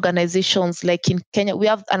different organizations like in Kenya. We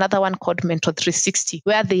have another one called Mentor 360,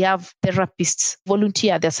 where they have therapists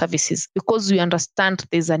volunteer their services because we understand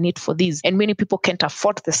there's a need for these, and many people can't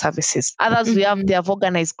afford the services. Others, they have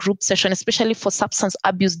organized group sessions, especially for substance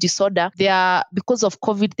abuse disorder. Because of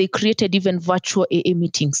COVID, they created even virtual AA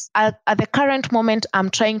meetings. At the current moment, I'm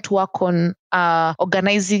trying to work on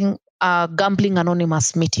organizing a Gambling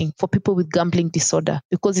Anonymous meeting for people with gambling disorder,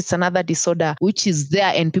 because it's another disorder which is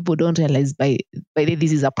there and people don't realize by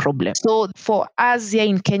this is a problem. So for us here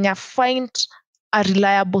in Kenya, find a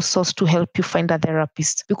reliable source to help you find a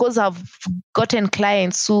therapist, because I've gotten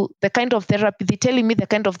clients who they're telling me the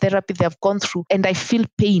kind of therapy they have gone through, and I feel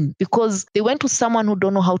pain because they went to someone who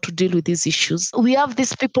don't know how to deal with these issues. We have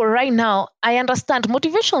these people right now. I understand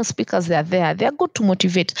motivation speakers, they're there. They're good to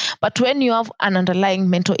motivate. But when you have an underlying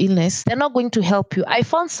mental illness, they're not going to help you. I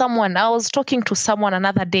was talking to someone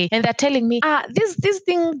another day and they're telling me, this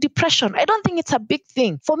thing, depression, I don't think it's a big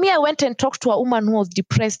thing. For me, I went and talked to a woman who was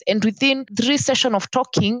depressed, and within 3 sessions of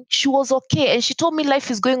talking, she was okay. And she told me life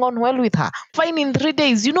is going on well with her. Fine in 3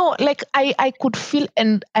 days. I could feel,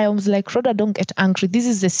 and I was like, Rhoda, don't get angry. This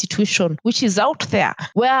is the situation which is out there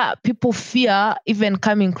where people fear even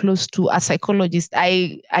coming close to a psychologist.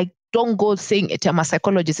 I don't go saying I'm a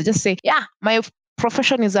psychologist. I just say, my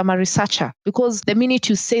profession is I'm a researcher, because the minute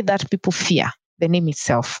you say that, people fear the name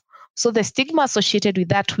itself. So the stigma associated with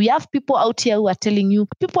that, we have people out here who are telling you,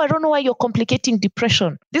 people, I don't know why you're complicating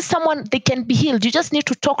depression. This is someone, they can be healed. You just need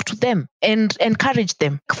to talk to them and encourage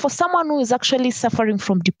them. For someone who is actually suffering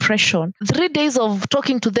from depression, 3 days of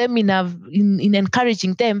talking to them in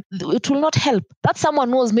encouraging them, it will not help. That's someone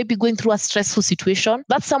who was maybe going through a stressful situation.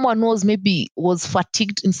 That's someone who was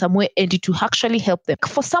fatigued in some way, and it will actually help them.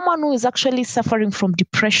 For someone who is actually suffering from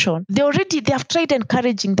depression, they have tried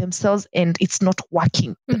encouraging themselves and it's not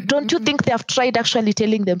working. Don't you think they have tried actually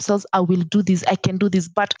telling themselves, I will do this, I can do this,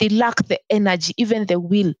 but they lack the energy, even the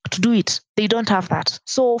will to do it. They don't have that.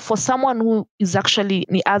 So for someone who is actually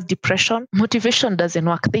has depression, motivation doesn't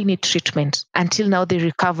work. They need treatment until now they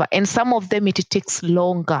recover. And some of them, it takes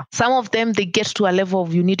longer. Some of them, they get to a level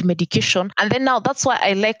of you need medication. And then now that's why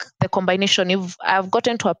I like the combination. If I've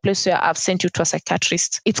gotten to a place where I've sent you to a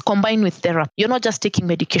psychiatrist, it's combined with therapy. You're not just taking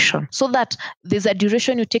medication. So that there's a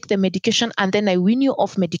duration you take the medication, and then I wean you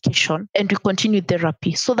off medication and you continue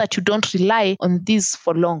therapy, so that you don't rely on this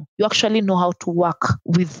for long. You actually know how to work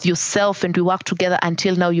with yourself, and we work together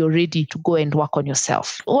until now you're ready to go and work on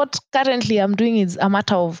yourself. What currently I'm doing is a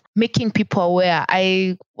matter of making people aware.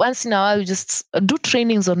 Once in a while, we just do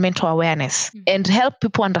trainings on mental awareness and help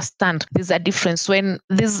people understand there's a difference. When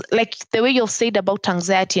there's, like the way you've said about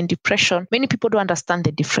anxiety and depression, many people don't understand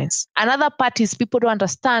the difference. Another part is people don't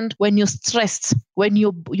understand when you're stressed, when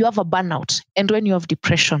you have a burnout, and when you have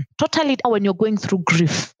depression. Totally, when you're going through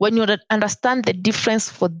grief, when you understand the difference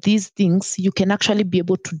for these things, you can actually be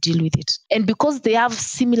able to deal with it. And because they have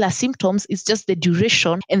similar symptoms, it's just the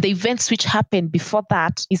duration and the events which happened before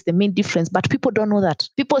that is is the main difference, but people don't know that.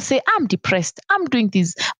 People say, I'm depressed, I'm doing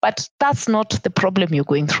this, but that's not the problem you're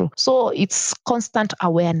going through. So it's constant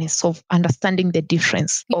awareness of understanding the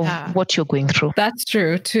difference of what you're going through. That's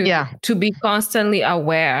true too. Yeah. To be constantly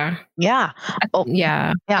aware. Yeah.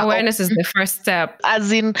 Awareness is the first step.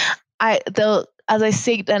 As I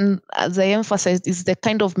said, and as I emphasized, is the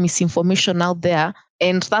kind of misinformation out there.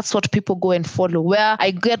 And that's what people go and follow. Where I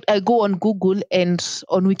go on Google and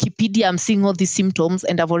on Wikipedia, I'm seeing all these symptoms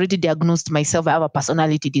and I've already diagnosed myself. I have a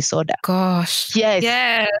personality disorder. Gosh. Yes.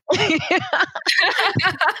 Yeah.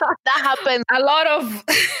 That happens.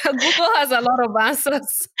 Google has a lot of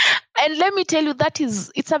answers. And let me tell you,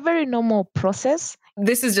 it's a very normal process.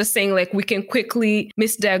 This is just saying like we can quickly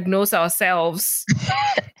misdiagnose ourselves,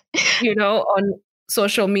 on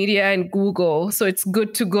social media and Google. So it's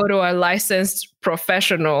good to go to a licensed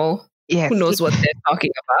professional who knows what they're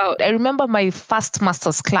talking about. I remember my first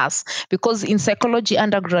master's class, because in psychology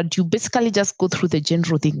undergrad, you basically just go through the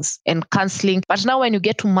general things and counseling. But now when you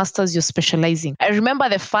get to master's, you're specializing. I remember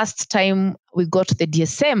the first time we got the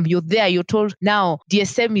DSM, you're told now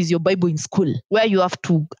DSM is your Bible in school, where you have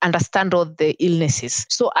to understand all the illnesses.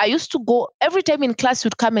 So I used to go every time in class,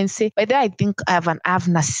 you'd come and say, by the way, I think I have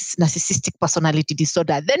narcissistic personality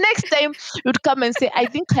disorder. The next time you'd come and say, I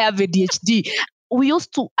think I have ADHD. We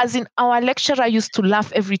used to, as in our lecturer used to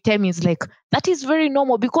laugh every time. He's like, that is very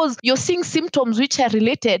normal because you're seeing symptoms which are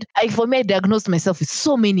related. For me, I diagnosed myself with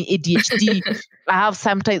so many ADHD. I have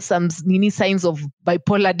sometimes some signs of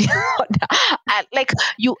bipolar disorder.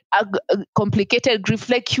 Complicated grief.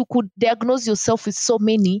 Like you could diagnose yourself with so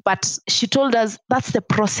many, but she told us that's the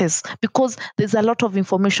process because there's a lot of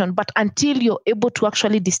information. But until you're able to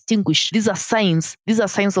actually distinguish, these are signs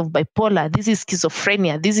of bipolar. This is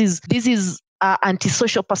schizophrenia. This is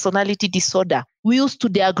antisocial personality disorder. We used to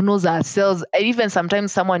diagnose ourselves. And even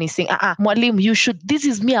sometimes someone is saying, Mwalimu, you should, this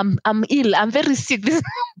is me, I'm ill, I'm very sick, this is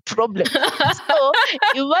a problem. So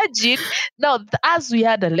imagine now, as we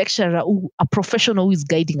had a lecturer, a professional who is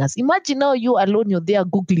guiding us, imagine now you alone, you're there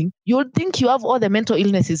Googling, you'll think you have all the mental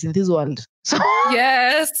illnesses in this world. So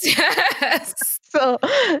yes. So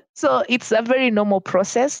it's a very normal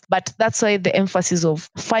process, but that's why the emphasis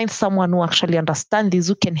of find someone who actually understands this,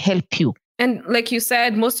 who can help you. And like you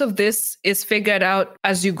said, most of this is figured out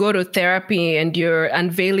as you go to therapy and you're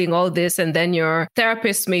unveiling all this. And then your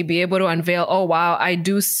therapist may be able to unveil, oh, wow, I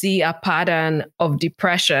do see a pattern of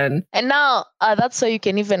depression. And now that's why you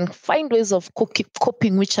can even find ways of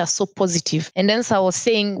coping which are so positive. And then so I was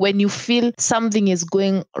saying, when you feel something is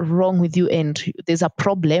going wrong with you and there's a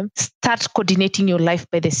problem, start coordinating your life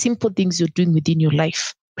by the simple things you're doing within your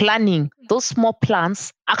life. Planning, those small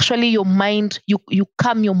plans, actually your mind, you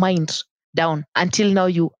calm your mind down until now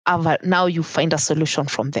you find a solution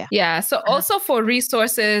from there. Yeah. So also for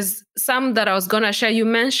resources, some that I was going to share, you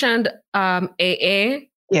mentioned AA.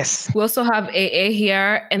 Yes. We also have AA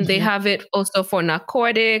here and they have it also for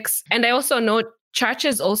narcotics. And I also know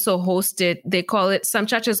churches also host it. Some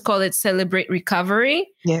churches call it Celebrate Recovery.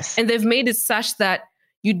 Yes. And they've made it such that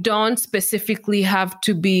you don't specifically have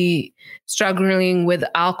to be struggling with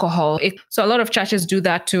alcohol. So a lot of churches do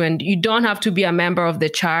that too. And you don't have to be a member of the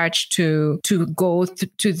church to go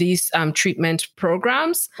to these treatment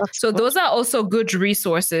programs. So those are also good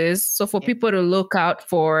resources. So for people to look out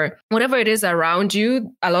for whatever it is around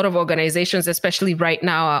you, a lot of organizations, especially right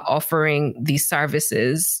now, are offering these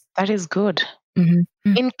services. That is good.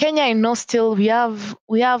 Mm-hmm. In Kenya, I know still we have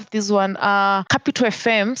this one. Capital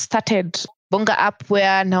FM started Bonga app,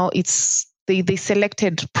 where now they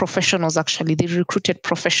selected professionals. Actually, they recruited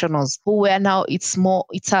professionals who were now it's more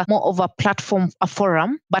of a platform, a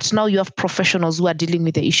forum. But now you have professionals who are dealing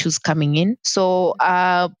with the issues coming in. So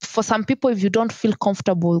for some people, if you don't feel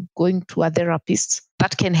comfortable going to a therapist,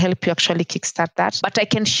 that can help you actually kickstart that. But I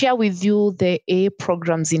can share with you the AA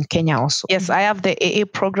programs in Kenya also. Yes, I have the AA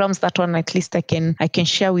programs. That one at least I can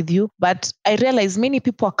share with you. But I realize many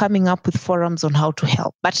people are coming up with forums on how to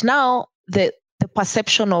help. But now the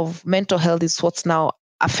perception of mental health is what's now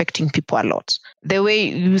affecting people a lot. The way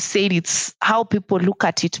you said, it's how people look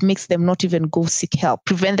at it makes them not even go seek help,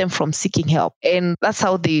 prevent them from seeking help. And that's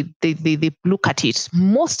how they look at it.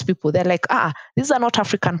 Most people, they're like, these are not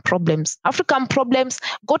African problems. African problems,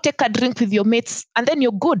 go take a drink with your mates and then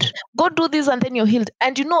you're good. Go do this and then you're healed.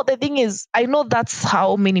 And the thing is, I know that's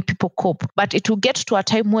how many people cope, but it will get to a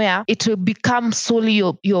time where it will become solely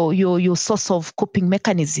your source of coping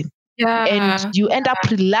mechanism. And you end up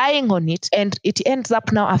relying on it, and it ends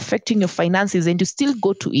up now affecting your finances, and you still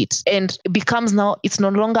go to it, and it becomes now, it's no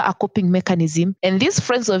longer a coping mechanism, and these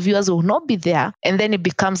friends of yours will not be there, and then it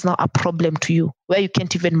becomes now a problem to you where you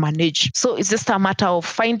can't even manage. So it's just a matter of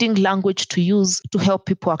finding language to use to help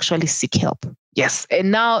people actually seek help. Yes.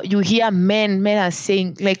 And now you hear men are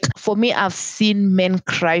saying, like, for me, I've seen men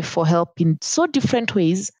cry for help in so different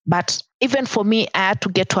ways. But even for me, I had to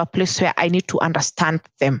get to a place where I need to understand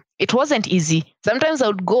them. It wasn't easy. Sometimes I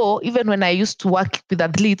would go, even when I used to work with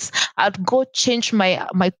athletes, I'd go change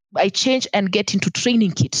I change and get into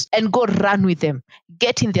training kits and go run with them,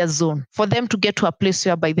 get in their zone for them to get to a place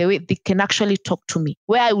where, by the way, they can actually talk to me,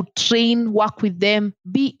 where I would train, work with them,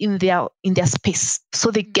 be in their space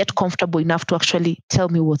so they get comfortable enough to actually tell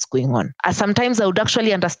me what's going on. And sometimes I would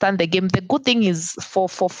actually understand the game. The good thing is for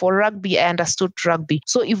rugby, I understood rugby.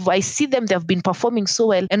 So if I see them, they've been performing so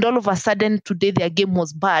well, and all of a sudden today their game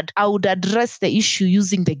was bad, I would address the issue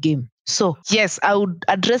using the game. So yes, I would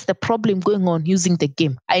address the problem going on using the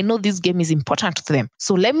game. I know this game is important to them.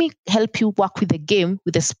 So let me help you work with the game,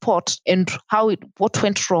 with the sport, and what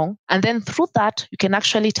went wrong. And then through that, you can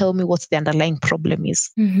actually tell me what the underlying problem is.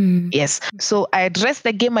 Mm-hmm. Yes. So I address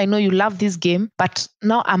the game. I know you love this game, but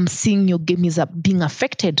now I'm seeing your game is being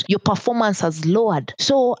affected. Your performance has lowered.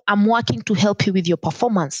 So I'm working to help you with your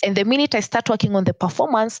performance. And the minute I start working on the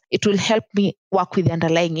performance, it will help me work with the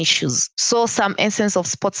underlying issues. So some essence of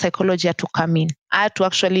sports psychology had to come in. I had to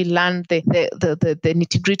actually learn the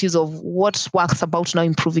nitty-gritties of what works about now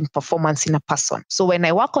improving performance in a person. So when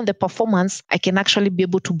I work on the performance, I can actually be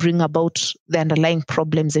able to bring about the underlying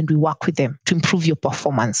problems, and we work with them to improve your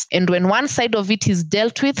performance. And when one side of it is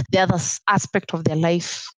dealt with, the other aspect of their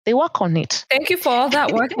life, they work on it. Thank you for all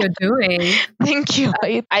that work you're doing. Thank you.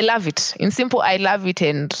 I love it. In simple, I love it,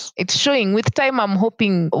 and it's showing. With time, I'm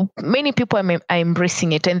hoping many people are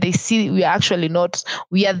embracing it, and they see we are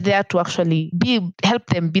there to actually help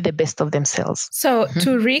them be the best of themselves. So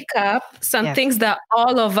to recap, some things that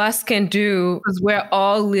all of us can do, because we're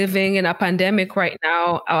all living in a pandemic right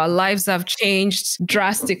now. Our lives have changed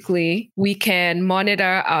drastically. We can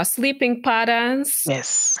monitor our sleeping patterns.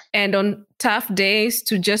 Yes. And on tough days,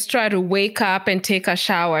 to just try to wake up and take a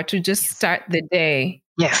shower, to just start the day.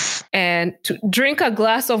 Yes. And to drink a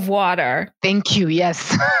glass of water. Thank you.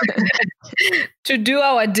 Yes. To do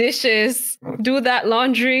our dishes, do that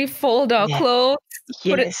laundry, fold our clothes,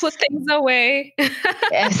 put things away.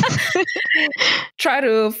 Yes. Try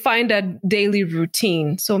to find a daily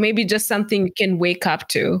routine. So maybe just something you can wake up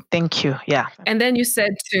to. Thank you. Yeah. And then you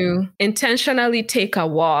said to intentionally take a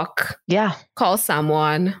walk. Yeah. Call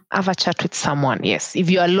someone. Have a chat with someone. Yes. If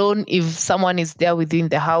you're alone, if someone is there with you in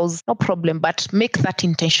the house, no problem. But make that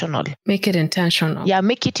intentional. Make it intentional. Yeah,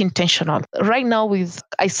 make it intentional. Right now with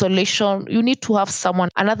isolation, you need to have someone,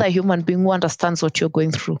 another human being who understands what you're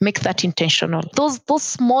going through. Make that intentional. Those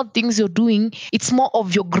small things you're doing, it's more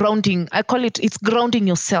of your grounding. I call it's grounding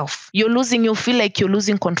yourself. You feel like you're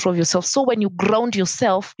losing control of yourself. So when you ground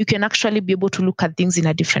yourself, you can actually be able to look at things in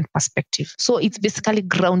a different perspective. So it's basically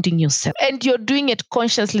grounding yourself. And you're doing it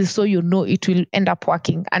consciously, so you know it will end up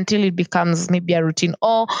working until it becomes maybe a routine,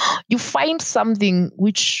 or you find something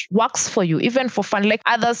which works for you, even for fun. Like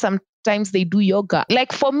others, sometimes they do yoga.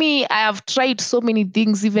 Like for me, I have tried so many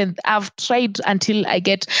things. Even I've tried until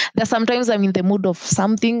sometimes I'm in the mood of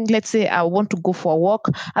something. Let's say I want to go for a walk.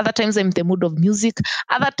 Other times I'm in the mood of music.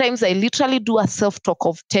 Other times I literally do a self-talk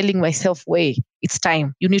of telling myself, wait, it's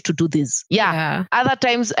time. You need to do this. Yeah. Other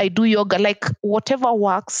times I do yoga, like whatever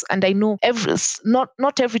works. And I know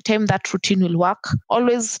not every time that routine will work.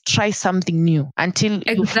 Always try something new until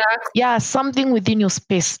something within your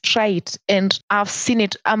space. Try it. And I've seen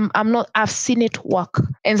it. I've seen it work.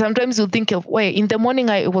 And sometimes you think of, wait, in the morning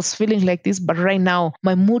I was feeling like this, but right now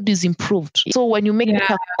my mood is improved. So when you make it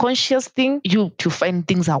a conscious thing, you find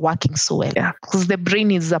things are working so well. Yeah. Because the brain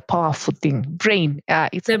is a powerful thing.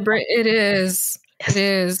 It is. It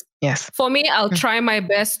is. Yes. For me, I'll try my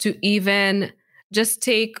best to even just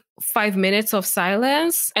take 5 minutes of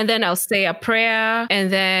silence, and then I'll say a prayer.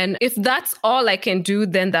 And then if that's all I can do,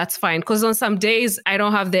 then that's fine. Because on some days I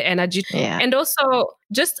don't have the energy. Yeah. And also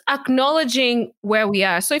just acknowledging where we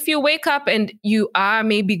are. So if you wake up and you are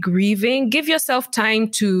maybe grieving, give yourself time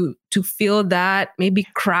to feel that, maybe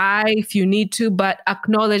cry if you need to, but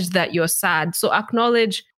acknowledge that you're sad. So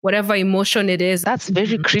acknowledge whatever emotion it is. That's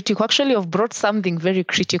very critical. Actually, I've brought something very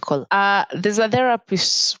critical. There's a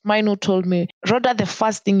therapist mine who told me, Rhoda, the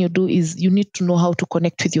first thing you do is you need to know how to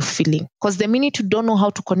connect with your feeling. Because the minute you don't know how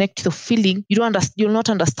to connect with your feeling, you'll not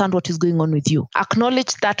understand what is going on with you.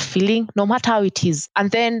 Acknowledge that feeling, no matter how it is,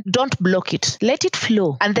 and then don't block it. Let it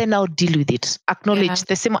flow, and then now deal with it. Acknowledge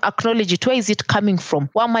it. Where is it coming from?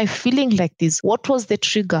 Why am I feeling like this? What was the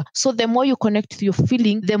trigger? So the more you connect with your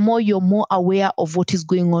feeling, the more you're more aware of what is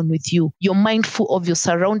going on with you. You're mindful of your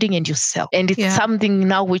surrounding and yourself. And it's something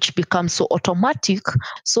now which becomes so automatic.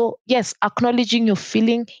 So yes, acknowledging your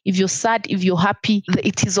feeling. If you're sad, if you're happy,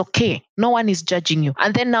 it is okay. No one is judging you.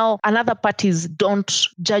 And then now another part is don't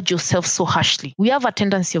judge yourself so harshly. We have a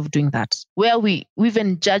tendency of doing that, where we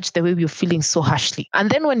even judge the way we're feeling so harshly. And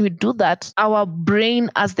then when we do that, our brain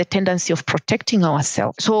has the tendency of protecting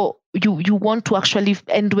ourselves. So you want to actually,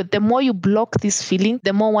 and the more you block this feeling,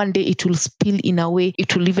 the more one day it will spill in a way,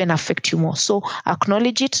 it will even affect you more. So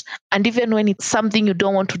acknowledge it. And even when it's something you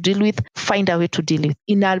don't want to deal with, find a way to deal with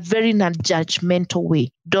in a very non-judgmental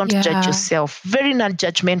way. Don't judge yourself. Very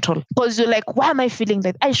non-judgmental. Because you're like, why am I feeling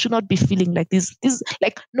like I should not be feeling like this?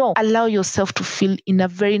 No, allow yourself to feel in a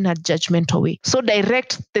very non-judgmental way. So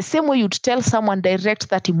direct, the same way you'd tell someone, direct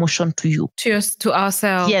that emotion to you. To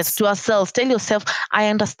ourselves. Yes, to ourselves. Tell yourself, I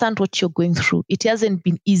understand what you're going through. It hasn't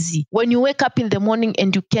been easy. When you wake up in the morning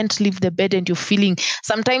and you can't leave the bed and you're feeling,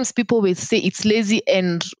 sometimes people will say it's lazy,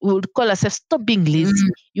 and we would call ourselves, stop being lazy.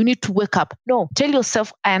 You need to wake up. No, tell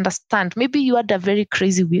yourself, I understand. Maybe you had a very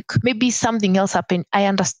crazy week. Maybe something else happened. I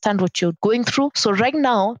understand what you're going through. So right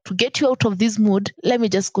now, to get you out of this mood, let me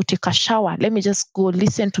just go take a shower. Let me just go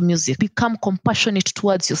listen to music. Become compassionate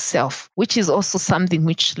towards yourself, which is also something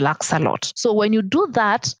which lacks a lot. So when you do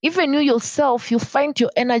that, even you yourself, you find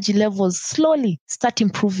your energy levels slowly start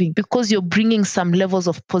improving because you're bringing some levels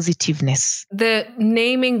of positiveness. The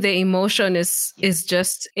naming the emotion is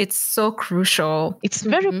just, it's so crucial. It's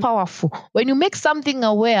very powerful. When you make something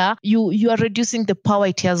aware, you are reducing the power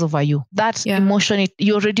it has over you. That emotion,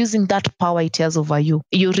 you're reducing that power it has over you.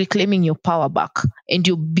 You're reclaiming your power back, and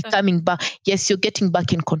you're becoming back. Yes, you're getting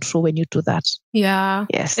back in control when you do that. Yeah.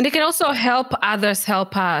 Yes. And it can also help others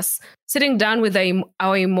help us. Sitting down with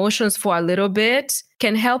our emotions for a little bit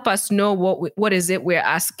can help us know what is it we're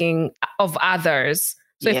asking of others.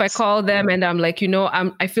 So if I call them and I'm like,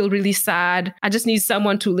 I feel really sad, I just need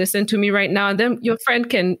someone to listen to me right now. And then your friend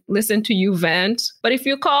can listen to you vent. But if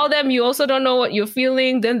you call them, you also don't know what you're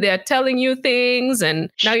feeling. Then they're telling you things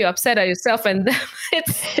and now you're upset at yourself. And then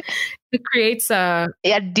it creates a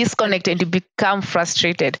disconnect, and you become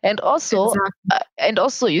frustrated. And also,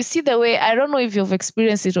 you see the way, I don't know if you've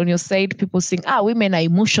experienced it on your side, people saying, women are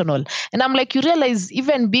emotional. And I'm like, you realize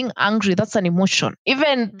even being angry, that's an emotion.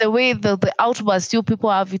 Even the way the outbursts you people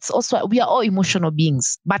have, it's also, we are all emotional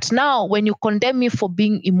beings. But now when you condemn me for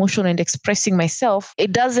being emotional and expressing myself,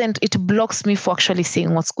 it blocks me for actually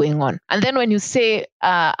saying what's going on. And then when you say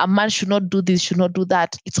a man should not do this, should not do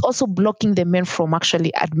that, it's also blocking the men from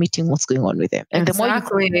actually admitting what's going on with them. And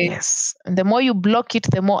the more you block it,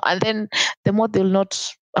 the more they'll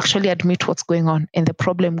not actually admit what's going on, and the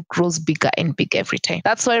problem grows bigger and bigger every time.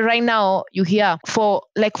 That's why right now you hear for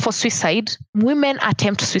suicide, women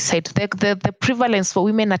attempt suicide. The prevalence for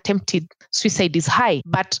women attempted suicide is high,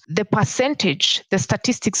 but the percentage, the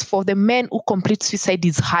statistics for the men who complete suicide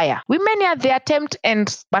is higher. Women, they attempt,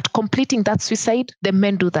 but completing that suicide, the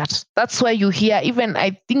men do that. That's why you hear,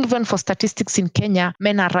 I think even for statistics in Kenya,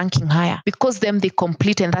 men are ranking higher because they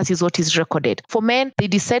complete, and that is what is recorded. For men, they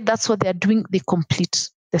decide that's what they're doing, they complete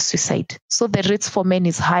the suicide. So the rates for men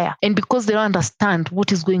is higher. And because they don't understand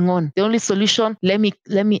what is going on, the only solution, let me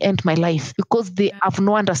end my life, because they have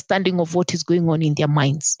no understanding of what is going on in their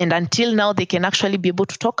minds. And until now, they can actually be able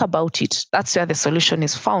to talk about it. That's where the solution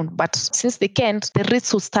is found. But since they can't, the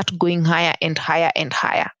rates will start going higher and higher and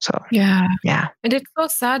higher. So yeah. And it's so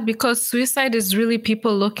sad because suicide is really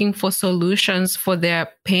people looking for solutions for their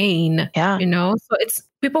pain. Yeah. So it's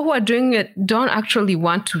people who are doing it don't actually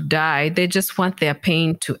want to die. They just want their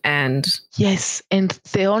pain to end. Yes. And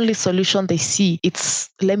the only solution they see, it's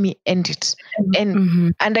let me end it.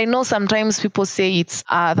 And I know sometimes people say it's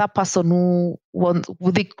that person who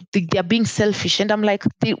they're being selfish. And I'm like,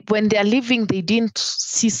 when they're living, they didn't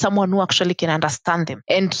see someone who actually can understand them.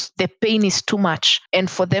 And the pain is too much.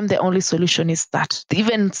 And for them, the only solution is that.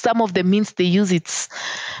 Even some of the means they use, it's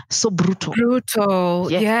so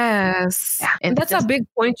brutal. Yes. Yeah. And that's a big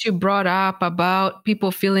point you brought up about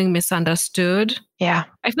people feeling misunderstood. Yeah.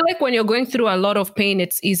 I feel like when you're going through a lot of pain,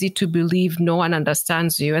 it's easy to believe no one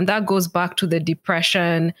understands you. And that goes back to the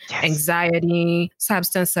depression, anxiety,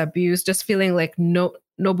 substance abuse, just feeling like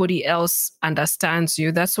nobody else understands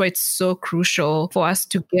you. That's why it's so crucial for us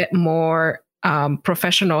to get more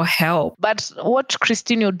professional help. But what,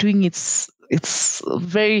 Christine, you're doing, it's it's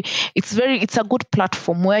a good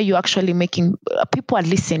platform where you're actually making, people are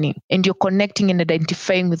listening and you're connecting and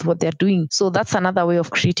identifying with what they're doing. So that's another way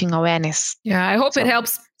of creating awareness. Yeah, I hope it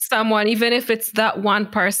helps someone, even if it's that one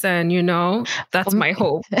person, that's my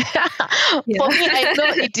hope. For me, I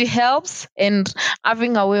know it helps, and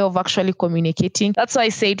having a way of actually communicating. That's why I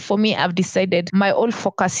said, for me, I've decided my whole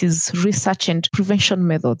focus is research and prevention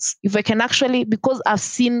methods. If I can actually, because I've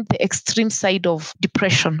seen the extreme side of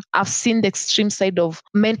depression, I've seen the extreme side of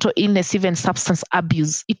mental illness, even substance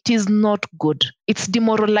abuse. It is not good. It's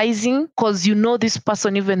demoralizing because this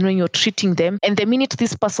person even when you're treating them, and the minute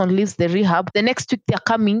this person leaves the rehab, the next week they're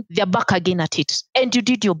coming, they're back again at it. And you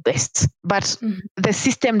did your best, but the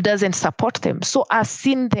system doesn't support them. So I've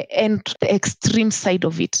seen the extreme side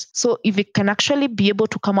of it. So if we can actually be able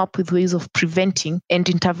to come up with ways of preventing and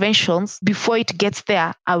interventions before it gets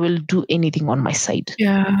there, I will do anything on my side.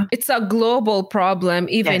 Yeah. It's a global problem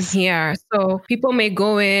even here. So people may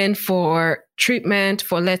go in for treatment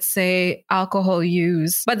for, let's say, alcohol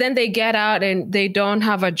use, but then they get out and they don't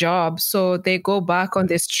have a job. So they go back on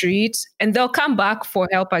the street and they'll come back for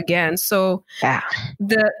help again. So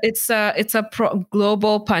it's a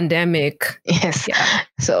global pandemic. Yes. Yeah.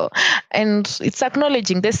 So, and it's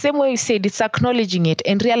acknowledging the same way you said, it's acknowledging it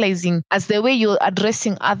and realizing as the way you're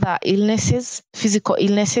addressing other illnesses, physical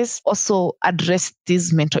illnesses, also address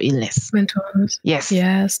this mental illness. Mental illness. Yes.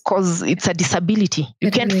 Yes. Because it's a disability.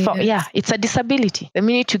 You can't, it's a disability. The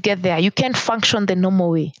minute you get there, you can't function the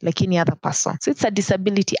normal way like any other person. So it's a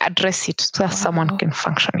disability. Address it so that someone can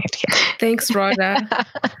function it. Yeah. Thanks, Rhoda.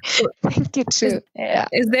 Thank you too.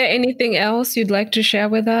 Is there anything else you'd like to share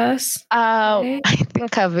with us? I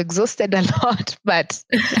think I've exhausted a lot, but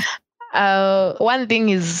one thing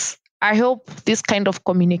is, I hope this kind of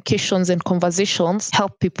communications and conversations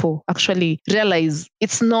help people actually realize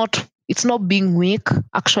it's not being weak,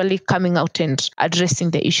 actually coming out and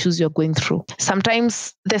addressing the issues you're going through.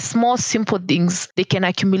 Sometimes the small, simple things, they can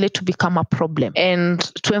accumulate to become a problem. And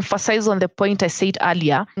to emphasize on the point I said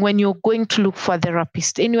earlier, when you're going to look for a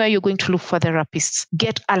therapist, anywhere you're going to look for therapists,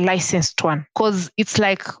 get a licensed one. Because it's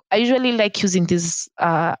like, I usually like using this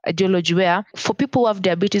ideology where for people who have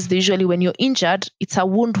diabetes, they usually, when you're injured, it's a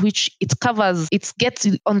wound which it covers, it gets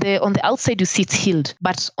on the outside, you see it's healed.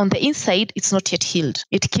 But on the inside, it's not yet healed.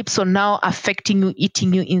 It keeps on now affecting you,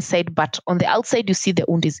 eating you inside, but on the outside you see the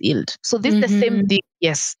wound is healed. So this is the same thing.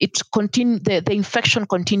 Yes, it the infection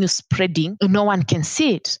continues spreading and no one can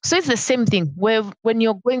see it. So it's the same thing where when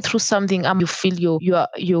you're going through something, you feel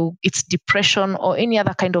it's depression or any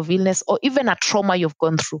other kind of illness or even a trauma you've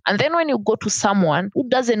gone through. And then when you go to someone who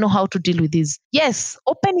doesn't know how to deal with this, yes,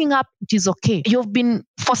 opening up, it is okay.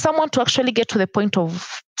 For someone to actually get to the point of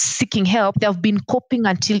seeking help, they have been coping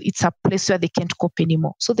until it's a place where they can't cope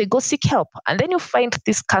anymore. So they go seek help. And then you find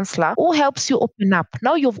this counselor who helps you open up.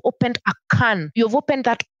 Now you've opened a can. You've opened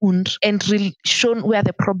that wound and really shown where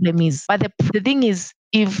the problem is. But the thing is,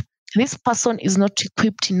 if this person is not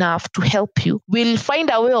equipped enough to help you, we'll find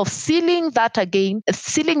a way of sealing that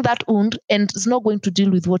wound, and it's not going to deal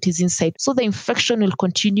with what is inside. So the infection will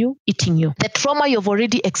continue eating you. The trauma you've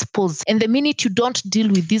already exposed. And the minute you don't deal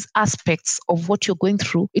with these aspects of what you're going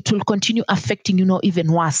through, it will continue affecting you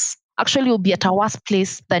even worse. Actually, you'll be at a worse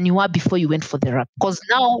place than you were before you went for therapy. Because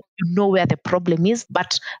now you know where the problem is,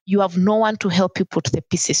 but you have no one to help you put the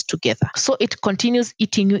pieces together. So it continues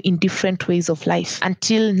eating you in different ways of life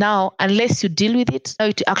until now, unless you deal with it, now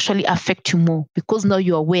it actually affects you more because now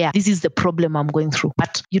you're aware this is the problem I'm going through,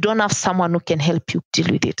 but you don't have someone who can help you deal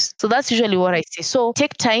with it. So that's usually what I say. So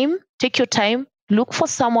take your time. Look for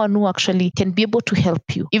someone who actually can be able to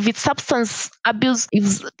help you. If it's substance abuse,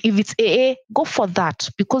 if it's AA, go for that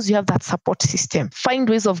because you have that support system. Find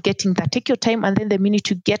ways of getting that. Take your time, and then the minute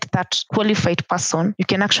you get that qualified person, you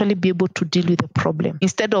can actually be able to deal with the problem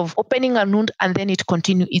instead of opening a wound and then it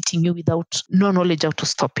continue eating you without no knowledge how to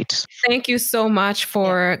stop it. Thank you so much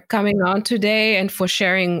for coming on today and for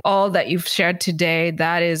sharing all that you've shared today.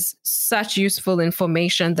 That is such useful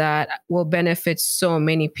information that will benefit so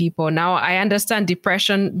many people. Now, I understand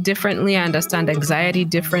depression differently. I understand anxiety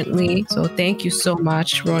differently. So thank you so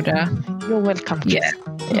much, Rhoda. You're welcome. Yeah.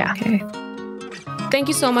 Okay. Thank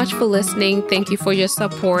you so much for listening. Thank you for your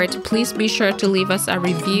support. Please be sure to leave us a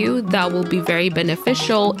review. That will be very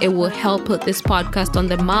beneficial. It will help put this podcast on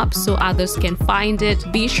the map so others can find it.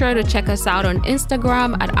 Be sure to check us out on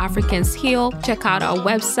Instagram at Africans Heal. Check out our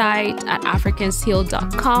website at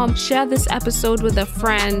africansheal.com. Share this episode with a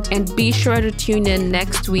friend and be sure to tune in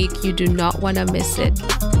next week. You do not want to miss it.